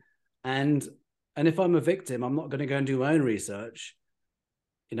me. And if I'm a victim, I'm not going to go and do my own research.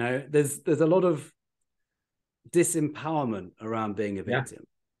 There's a lot of disempowerment around being a victim.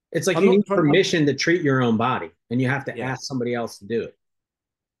 It's like I'm you not need trying. permission to treat your own body, and you have to Yeah. ask somebody else to do it.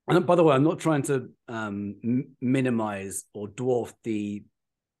 And by the way, I'm not trying to minimize or dwarf the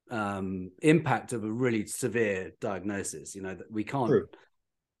impact of a really severe diagnosis. You know, that we can't. True.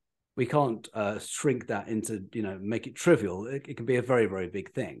 We can't shrink that into, you know, make it trivial. It can be a very, very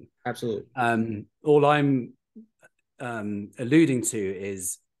big thing. Absolutely. All I'm alluding to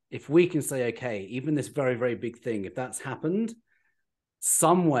is, if we can say, okay, even this very, very big thing, if that's happened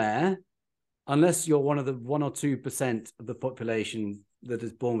somewhere, unless you're one of the 1 or 2% of the population that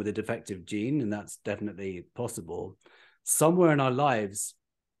is born with a defective gene, and that's definitely possible, somewhere in our lives,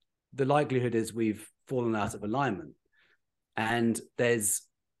 the likelihood is we've fallen out of alignment. And there's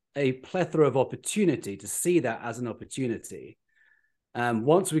a plethora of opportunity to see that as an opportunity.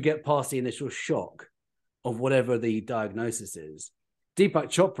 Once we get past the initial shock of whatever the diagnosis is, Deepak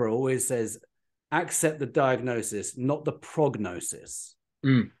Chopra always says, accept the diagnosis, not the prognosis.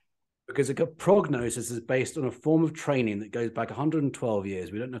 Because a prognosis is based on a form of training that goes back 112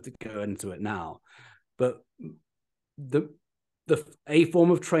 years. We don't have to go into it now, but a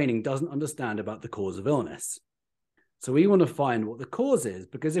form of training doesn't understand about the cause of illness. So we want to find what the cause is,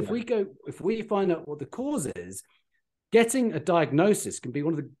 because if we find out what the cause is, getting a diagnosis can be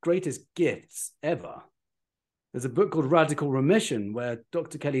one of the greatest gifts ever. There's a book called Radical Remission, where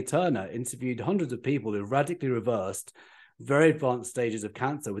Dr. Kelly Turner interviewed hundreds of people who radically reversed very advanced stages of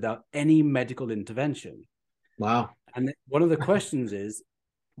cancer without any medical intervention. Wow. And one of the questions is,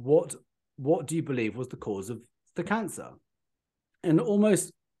 what do you believe was the cause of the cancer? And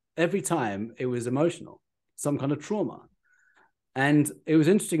almost every time it was emotional, some kind of trauma. And it was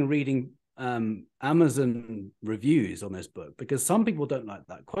interesting reading Amazon reviews on this book, because some people don't like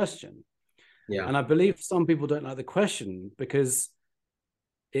that question. Yeah. And I believe some people don't like the question because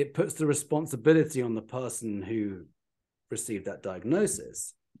it puts the responsibility on the person who received that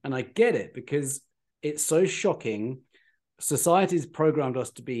diagnosis. And I get it, because it's so shocking. Society's programmed us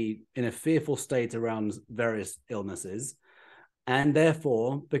to be in a fearful state around various illnesses. And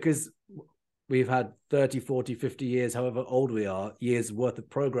therefore, because we've had 30, 40, 50 years, however old we are, years worth of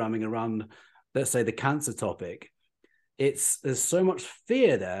programming around, let's say, the cancer topic, there's so much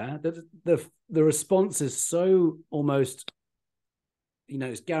fear there that the response is so almost, you know,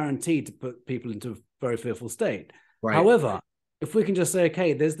 it's guaranteed to put people into a very fearful state. Right. However, if we can just say,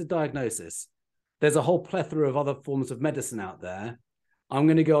 okay, there's the diagnosis, there's a whole plethora of other forms of medicine out there. I'm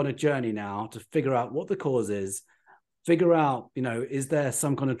going to go on a journey now to figure out what the cause is, figure out, you know, is there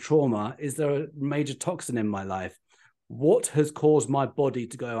some kind of trauma? Is there a major toxin in my life? What has caused my body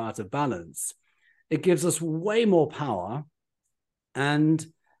to go out of balance? It gives us way more power, and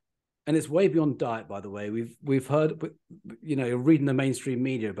it's way beyond diet, by the way. We've heard, you know, reading the mainstream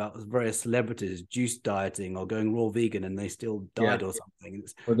media about various celebrities juice dieting or going raw vegan and they still died or something.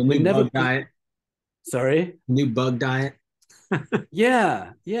 Or the new bug diet. Sorry? New bug diet.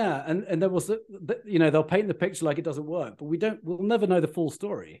 Yeah. And there was, you know, they'll paint the picture like it doesn't work, but we'll never know the full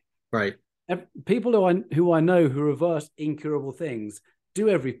story. Right. People who I know who reverse incurable things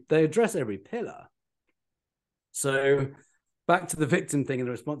they address every pillar. So back to the victim thing and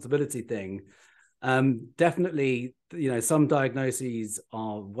the responsibility thing. Definitely, you know, some diagnoses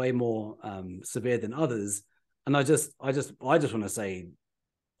are way more severe than others. And I just want to say,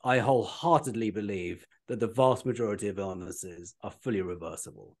 I wholeheartedly believe that the vast majority of illnesses are fully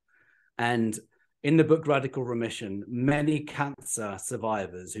reversible. And in the book Radical Remission, many cancer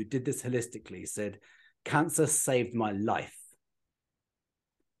survivors who did this holistically said, cancer saved my life.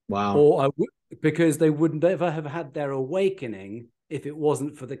 Wow. Or because they would never have had their awakening if it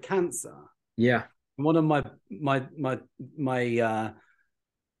wasn't for the cancer. Yeah. One of my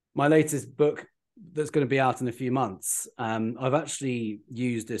latest book that's going to be out in a few months, I've actually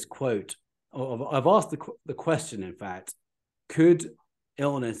used this quote. I've asked the question, in fact, could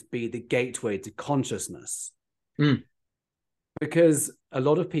illness be the gateway to consciousness? Because a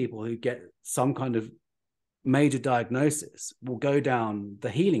lot of people who get some kind of major diagnosis will go down the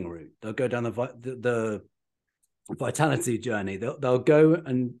healing route. They'll go down the vitality journey. They'll go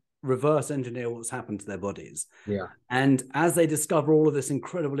and reverse engineer what's happened to their bodies. Yeah. And as they discover all of this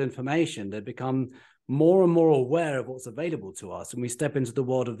incredible information, they become more and more aware of what's available to us. And we step into the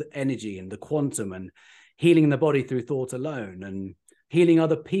world of the energy and the quantum and healing the body through thought alone and healing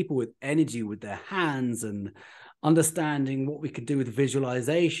other people with energy with their hands and understanding what we could do with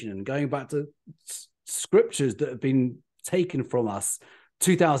visualization and going back to scriptures that have been taken from us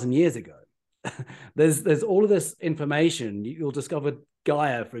 2,000 years ago. There's all of this information. You'll discover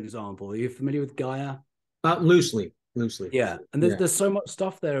Gaia, for example. Are you familiar with Gaia? Loosely. Yeah. And there's so much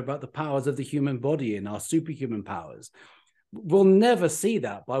stuff there about the powers of the human body and our superhuman powers. we'll never see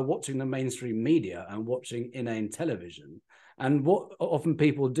that by watching the mainstream media and watching inane television. And what often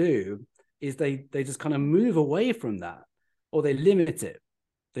people do is they just kind of move away from that, or they limit it.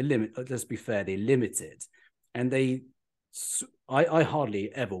 Let's be fair, they limit it. And I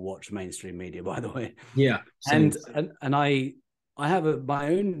hardly ever watch mainstream media, by the way. Yeah. Same. And I have my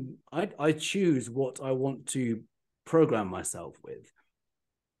own, I choose what I want to program myself with.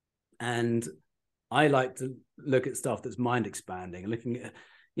 And I like to look at stuff that's mind expanding, looking at,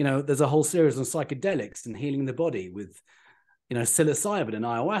 there's a whole series on psychedelics and healing the body with, psilocybin and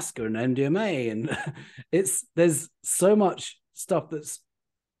ayahuasca and MDMA. And there's so much stuff that's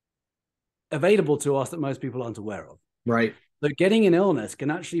available to us that most people aren't aware of. Right. So getting an illness can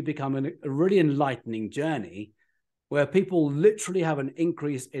actually become a really enlightening journey where people literally have an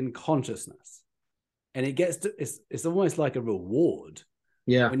increase in consciousness. And it's almost like a reward.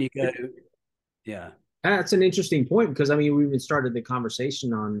 Yeah. When you go, yeah. That's an interesting point, because I mean, we even started the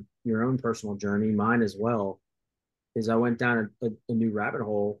conversation on your own personal journey, mine as well, is I went down a new rabbit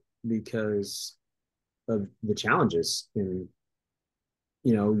hole because of the challenges, and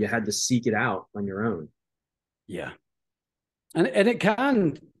you had to seek it out on your own. Yeah. And it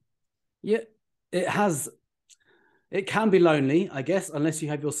can, yeah, it can be lonely, I guess, unless you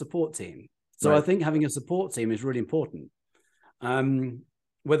have your support team. So right. I think having a support team is really important.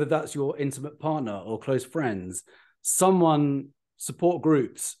 Whether that's your intimate partner or close friends, support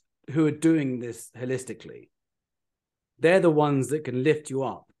groups who are doing this holistically. They're the ones that can lift you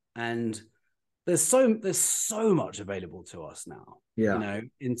up. And there's so much available to us now. Yeah.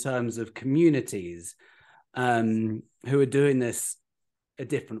 In terms of communities who are doing this a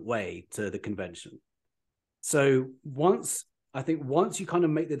different way to the convention. So once you kind of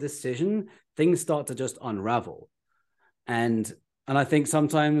make the decision, things start to just unravel. And I think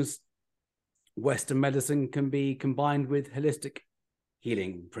sometimes Western medicine can be combined with holistic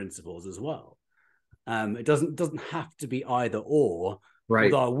healing principles as well. It doesn't have to be either or.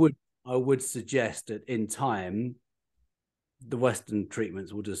 Right. Although I would suggest that in time, the Western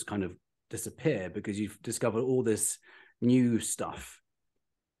treatments will just kind of disappear because you've discovered all this new stuff.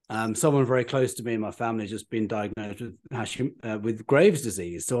 Someone very close to me in my family has just been diagnosed with Graves'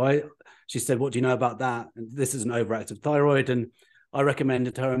 disease. So she said, "What do you know about that?" And this is an overactive thyroid, and I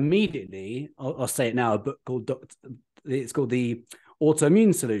recommended to her immediately. I'll say it now. A book called it's called The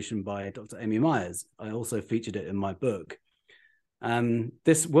Autoimmune Solution by Dr. Amy Myers. I also featured it in my book.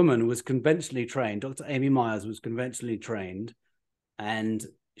 This woman was conventionally trained. Dr. Amy Myers was conventionally trained, and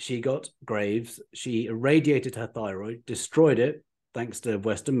she got Graves. She irradiated her thyroid, destroyed it. Thanks to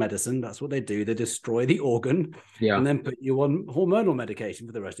Western medicine, that's what they do. They destroy the organ and then put you on hormonal medication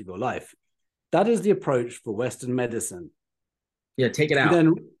for the rest of your life. That is the approach for Western medicine. Yeah, take it out.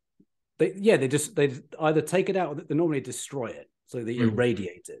 Then they either take it out or they normally destroy it. So they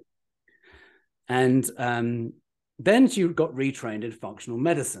irradiate it. And then she got retrained in functional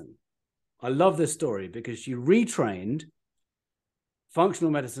medicine. I love this story because she retrained.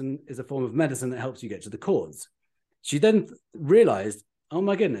 Functional medicine is a form of medicine that helps you get to the cause. She then realized, oh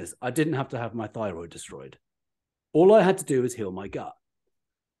my goodness, I didn't have to have my thyroid destroyed. All I had to do was heal my gut.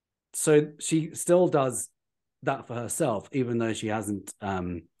 So she still does that for herself, even though she hasn't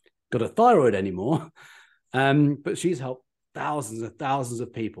got a thyroid anymore. But she's helped thousands and thousands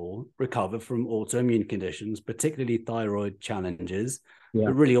of people recover from autoimmune conditions, particularly thyroid challenges. Yeah.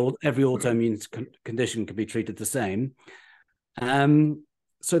 But really, every autoimmune condition can be treated the same.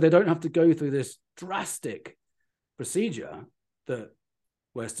 So they don't have to go through this drastic procedure that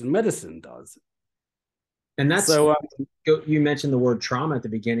Western medicine does. And that's so you mentioned the word trauma at the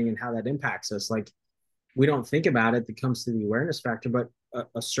beginning and how that impacts us. Like, we don't think about it. It comes to the awareness factor, but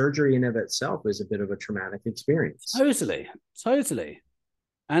a surgery in of itself is a bit of a traumatic experience. Totally.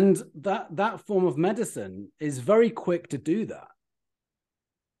 And that form of medicine is very quick to do that.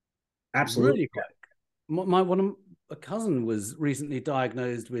 Absolutely. Really quick. A cousin was recently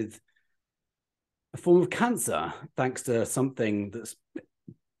diagnosed with a form of cancer thanks to something that's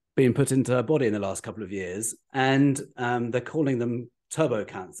been put into her body in the last couple of years. And they're calling them turbo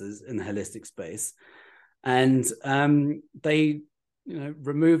cancers in the holistic space. And they,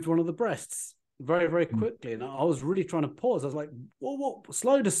 removed one of the breasts very, very quickly. And I was really trying to pause. I was like, whoa,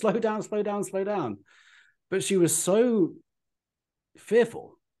 slow down. But she was so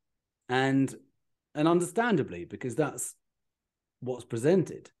fearful and understandably, because that's what's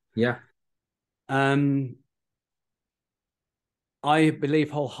presented. Yeah. I believe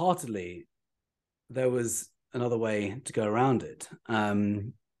wholeheartedly there was another way to go around it. I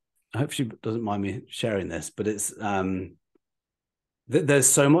hope she doesn't mind me sharing this, but it's there's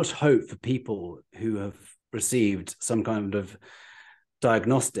so much hope for people who have received some kind of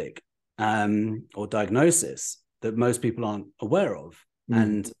diagnostic or diagnosis that most people aren't aware of.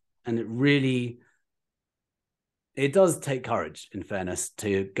 And it does take courage, in fairness,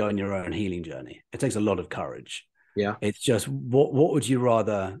 to go on your own healing journey. It takes a lot of courage. Yeah. It's just, what would you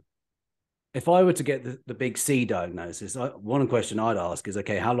rather? If I were to get the big C diagnosis, one question I'd ask is,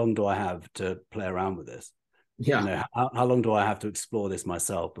 okay, how long do I have to play around with this? Yeah. You know, how long do I have to explore this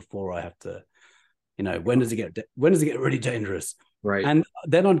myself before I have to, you know, when does it get really dangerous? Right. And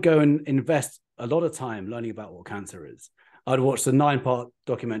then I'd go and invest a lot of time learning about what cancer is. I'd watch the 9-part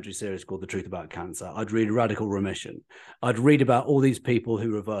documentary series called The Truth About Cancer. I'd read Radical Remission. I'd read about all these people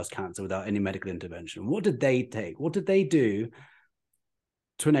who reversed cancer without any medical intervention. What did they take? What did they do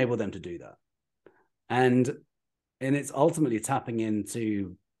to enable them to do that? And it's ultimately tapping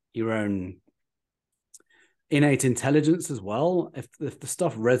into your own innate intelligence as well. If the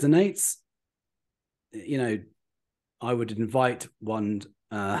stuff resonates, you know, I would invite one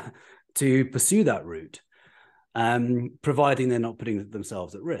to pursue that route, providing they're not putting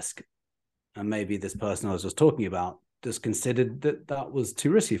themselves at risk. And maybe this person I was just talking about just considered that was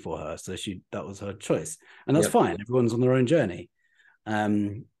too risky for her, so that was her choice, and that's fine. Everyone's on their own journey.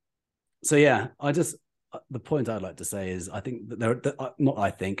 So yeah, the point I'd like to say is, I think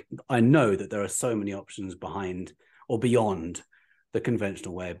that I know that there are so many options behind or beyond the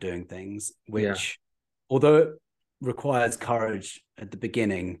conventional way of doing things, which, although it requires courage at the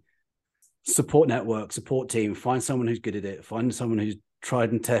beginning, support network, support team, find someone who's good at it, find someone who's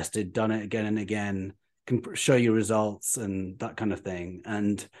tried and tested, done it again and again, can show you results and that kind of thing.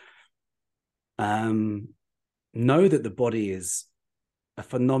 And know that the body is a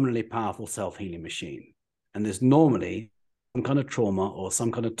phenomenally powerful self-healing machine. And there's normally some kind of trauma or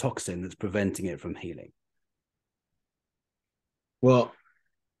some kind of toxin that's preventing it from healing. Well,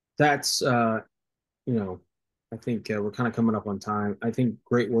 that's, you know, I think we're kind of coming up on time. I think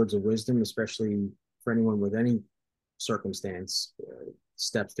great words of wisdom, especially for anyone with any circumstance,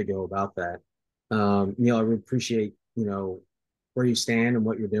 steps to go about that. Neil, I really appreciate, you know, where you stand and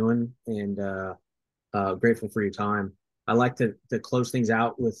what you're doing, and grateful for your time. I like to close things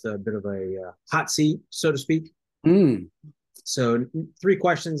out with a bit of a hot seat, so to speak. So 3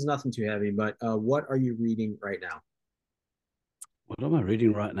 questions, nothing too heavy, but what are you reading right now? What am I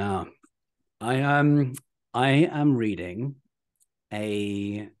reading right now? I am reading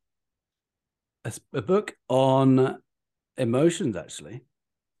a book on emotions, actually.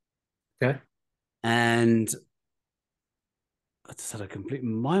 Okay. And I just had a complete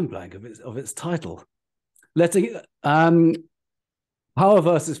mind blank of its title. Power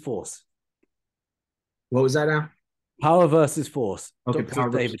versus Force. What was that now? Power versus Force. Okay,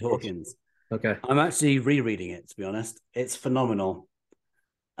 Dr. David Hawkins. Okay. I'm actually rereading it, to be honest. It's phenomenal.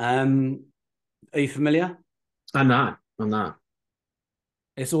 Are you familiar? I'm not.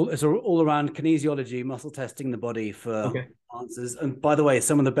 It's all around kinesiology, muscle testing the body for answers. And by the way,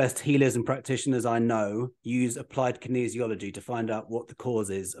 some of the best healers and practitioners I know use applied kinesiology to find out what the cause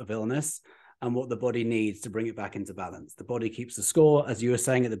is of illness and what the body needs to bring it back into balance. The body keeps the score, as you were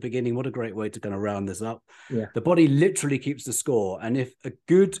saying at the beginning. What a great way to kind of round this up. Yeah. The body literally keeps the score. And if a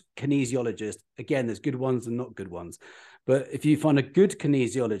good kinesiologist, again, there's good ones and not good ones, but if you find a good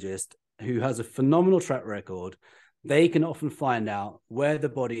kinesiologist who has a phenomenal track record, they can often find out where the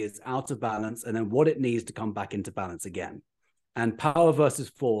body is out of balance and then what it needs to come back into balance again. And Power versus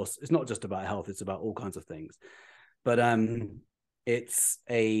Force is not just about health, it's about all kinds of things. But it's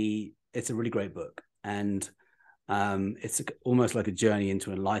a really great book, and it's almost like a journey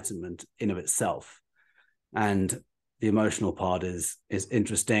into enlightenment in of itself. And the emotional part is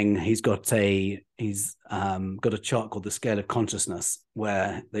interesting. He's got a chart called the scale of consciousness,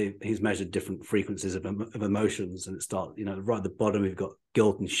 where he's measured different frequencies of emotions, and it starts, you know, right at the bottom we've got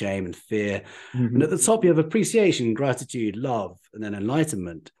guilt and shame and fear, and at the top you have appreciation, gratitude, love, and then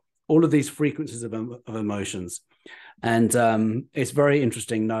enlightenment. All of these frequencies of emotions. And it's very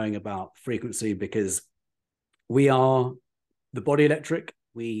interesting knowing about frequency, because we are the body electric.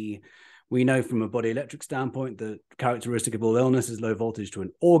 We know from a body electric standpoint the characteristic of all illness is low voltage to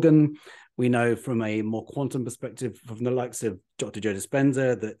an organ. We know from a more quantum perspective, from the likes of Dr. Joe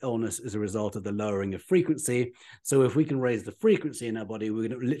Dispenza, that illness is a result of the lowering of frequency. So if we can raise the frequency in our body, we're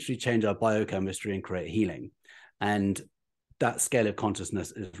going to literally change our biochemistry and create healing. And that scale of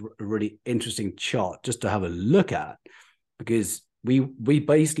consciousness is a really interesting chart just to have a look at, because we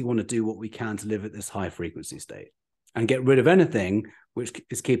basically want to do what we can to live at this high frequency state and get rid of anything which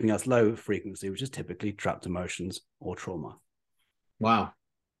is keeping us low frequency, which is typically trapped emotions or trauma. Wow.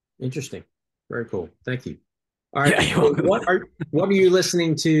 Interesting. Very cool. Thank you. All right. Yeah, you're welcome. What are you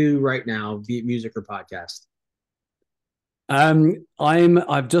listening to right now, be it music or podcast?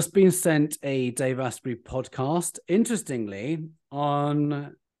 I've just been sent a Dave Asprey podcast, interestingly,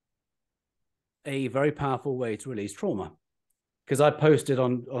 on a very powerful way to release trauma. Because I posted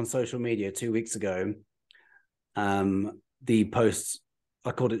on social media 2 weeks ago, the posts,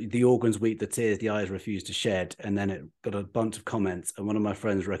 I called it "The Organs Weep, the Tears the Eyes Refuse to Shed," and then it got a bunch of comments. And one of my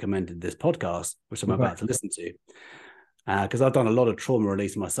friends recommended this podcast, which I'm about to listen to, because I've done a lot of trauma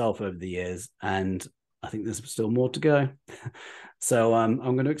release myself over the years, and I think there's still more to go. So I'm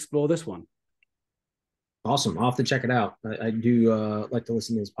going to explore this one. Awesome. I'll have to check it out. I do like to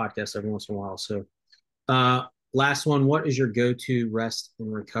listen to this podcast every once in a while. So last one, what is your go-to rest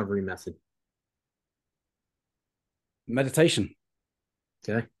and recovery method? Meditation.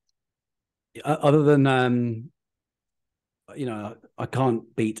 Okay. Other than I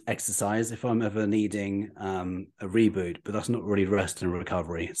can't beat exercise if I'm ever needing a reboot, but that's not really rest and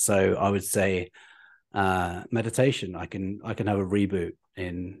recovery. So I would say meditation. I can have a reboot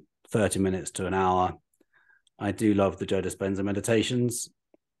in 30 minutes to an hour. I do love the Joe Dispenza meditations.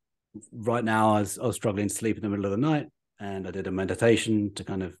 Right now, I was struggling to sleep in the middle of the night, and I did a meditation to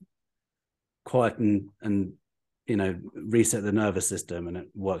kind of quieten and reset the nervous system, and it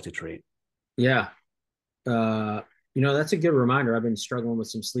worked a treat. Yeah. That's a good reminder. I've been struggling with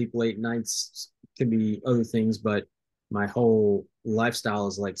some sleep late nights. Could be other things, but my whole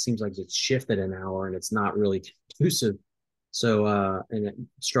lifestyle seems like it's shifted an hour and it's not really conducive. So and I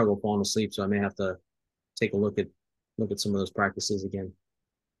struggle falling asleep. So I may have to take a look at some of those practices again.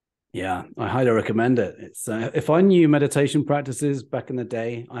 Yeah, I highly recommend it. It's if I knew meditation practices back in the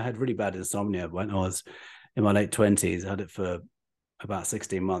day, I had really bad insomnia when I was in my late 20s. I had it for about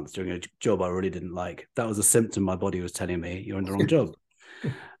 16 months doing a job I really didn't like. That was a symptom my body was telling me, you're in the wrong job.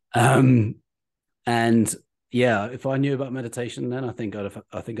 And yeah, if I knew about meditation then, I think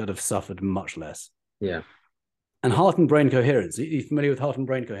I'd have suffered much less. Yeah. And heart and brain coherence. Are you familiar with heart and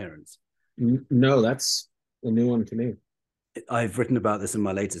brain coherence? No, that's a new one to me. I've written about this in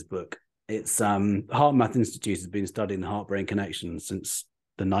my latest book. It's Heart Math Institute has been studying the heart-brain connection since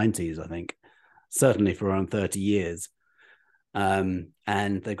the 90s, I think, certainly for around 30 years. And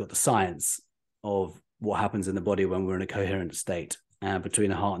they've got the science of what happens in the body when we're in a coherent state between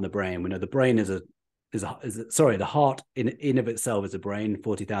the heart and the brain. We know the brain the heart in of itself is a brain,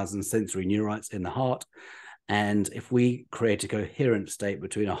 40,000 sensory neurites in the heart. And if we create a coherent state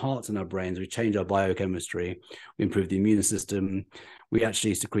between our hearts and our brains, we change our biochemistry, we improve the immune system, we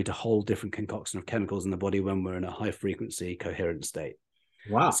actually secrete a whole different concoction of chemicals in the body when we're in a high frequency coherent state.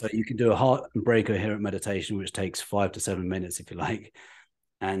 Wow. So you can do a heart and brain coherent meditation, which takes 5 to 7 minutes, if you like.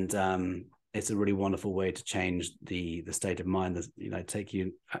 And it's a really wonderful way to change the state of mind that, take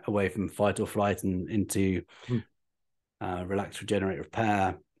you away from fight or flight and into relax, regenerate,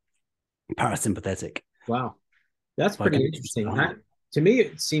 repair, parasympathetic. Wow. That's pretty interesting. To me,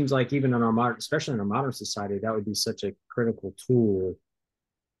 it seems like even in especially in our modern society, that would be such a critical tool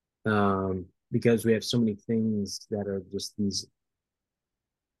because we have so many things that are just these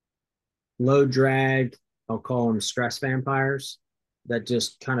low drag, I'll call them stress vampires, that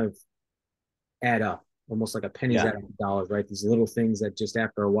just kind of add up, almost like a pennies out of dollars, right? These little things that just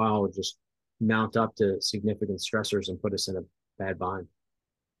after a while would just mount up to significant stressors and put us in a bad bind.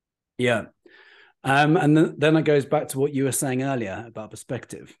 Yeah. And then it goes back to what you were saying earlier about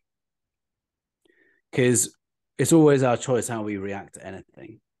perspective, because it's always our choice how we react to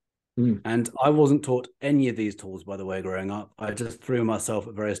anything. And I wasn't taught any of these tools, by the way, growing up. I just threw myself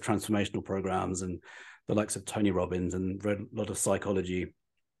at various transformational programs and the likes of Tony Robbins and read a lot of psychology,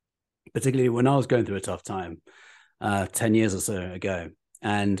 particularly when I was going through a tough time 10 years or so ago.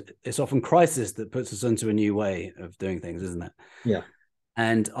 And it's often crisis that puts us into a new way of doing things, isn't it? Yeah.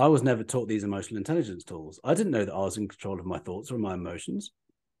 And I was never taught these emotional intelligence tools. I didn't know that I was in control of my thoughts or my emotions.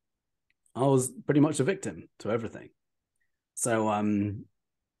 I was pretty much a victim to everything. So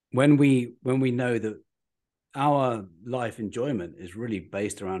when we know that our life enjoyment is really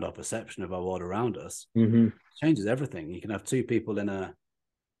based around our perception of our world around us, it changes everything. You can have two people in a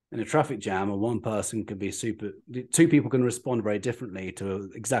traffic jam, and one person can be two people can respond very differently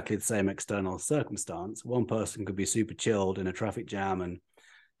to exactly the same external circumstance. One person could be super chilled in a traffic jam and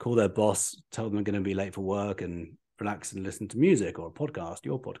call their boss, tell them they're going to be late for work, and relax and listen to music or a podcast,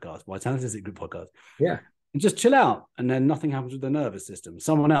 your podcast, Vitality Secret podcast. Yeah. And just chill out, and then nothing happens with the nervous system.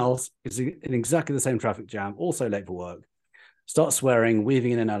 Someone else is in exactly the same traffic jam, also late for work, starts swearing,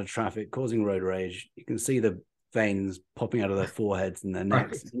 weaving in and out of traffic, causing road rage. You can see the veins popping out of their foreheads and their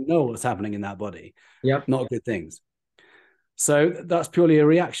necks. Right. You know what's happening in that body. Yep. Not good things. So that's purely a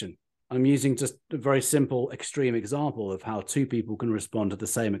reaction. I'm using just a very simple, extreme example of how two people can respond to the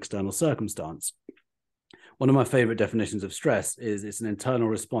same external circumstance. One of my favorite definitions of stress is it's an internal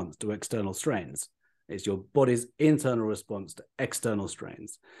response to external strains. It's your body's internal response to external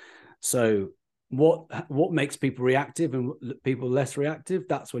strains. So what makes people reactive and people less reactive?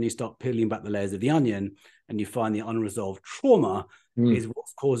 That's when you start peeling back the layers of the onion and you find the unresolved trauma is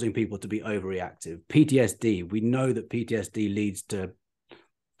what's causing people to be overreactive. PTSD, we know that PTSD leads to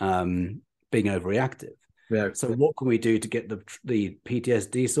being overreactive. Yeah. So what can we do to get the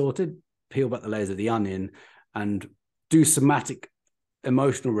PTSD sorted? Peel back the layers of the onion and do somatic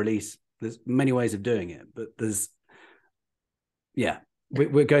emotional release. There's many ways of doing it, but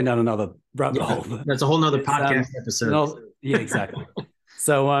we're going down another rabbit hole. That's a whole nother podcast episode. Yeah, exactly.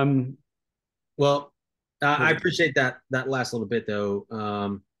 So, I appreciate that last little bit though.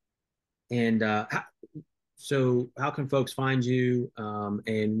 So how can folks find you?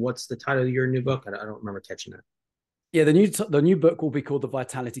 And what's the title of your new book? I don't remember catching that. Yeah, the new book will be called The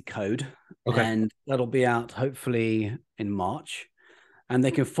Vitality Code, and that'll be out hopefully in March. And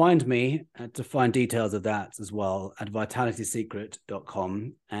they can find me to find details of that as well at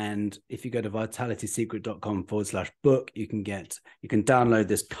vitalitysecret.com. And if you go to vitalitysecret.com/book, you can download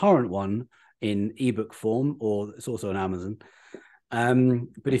this current one in ebook form, or it's also on Amazon.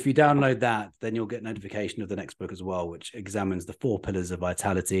 But if you download that, then you'll get notification of the next book as well, which examines the 4 pillars of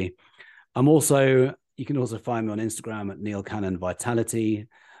vitality. You can also find me on Instagram at Neil Cannon Vitality,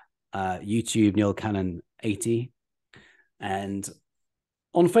 YouTube Neil Cannon 80, and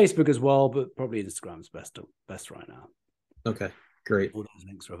on Facebook as well, but probably Instagram's best right now. Okay, great. All those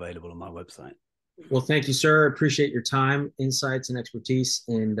links are available on my website. Well, thank you, sir. Appreciate your time, insights, and expertise,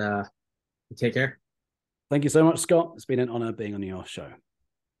 and take care. Thank you so much, Scott. It's been an honor being on your show.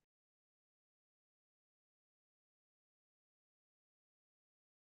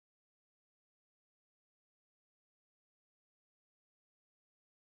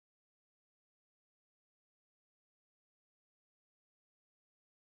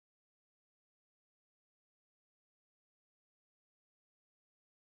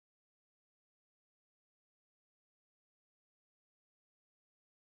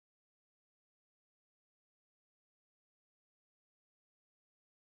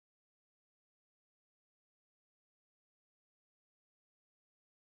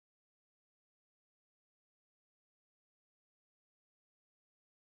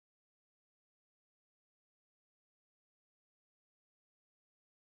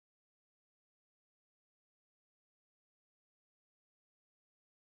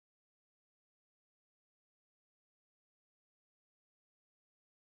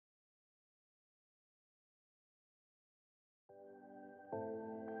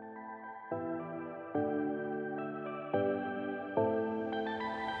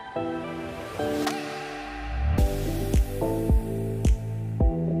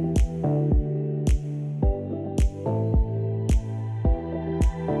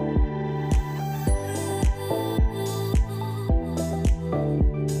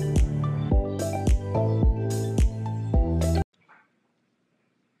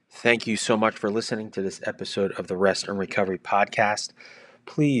 Thank you so much for listening to this episode of the Rest and Recovery Podcast.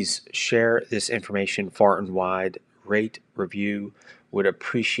 Please share this information far and wide. Rate, review. Would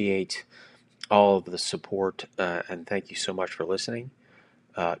appreciate all of the support, and thank you so much for listening.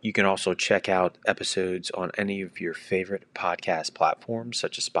 You can also check out episodes on any of your favorite podcast platforms,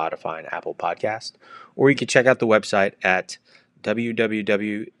 such as Spotify and Apple Podcast, or you can check out the website at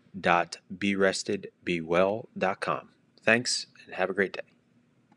www.berestedbewell.com. Thanks, and have a great day.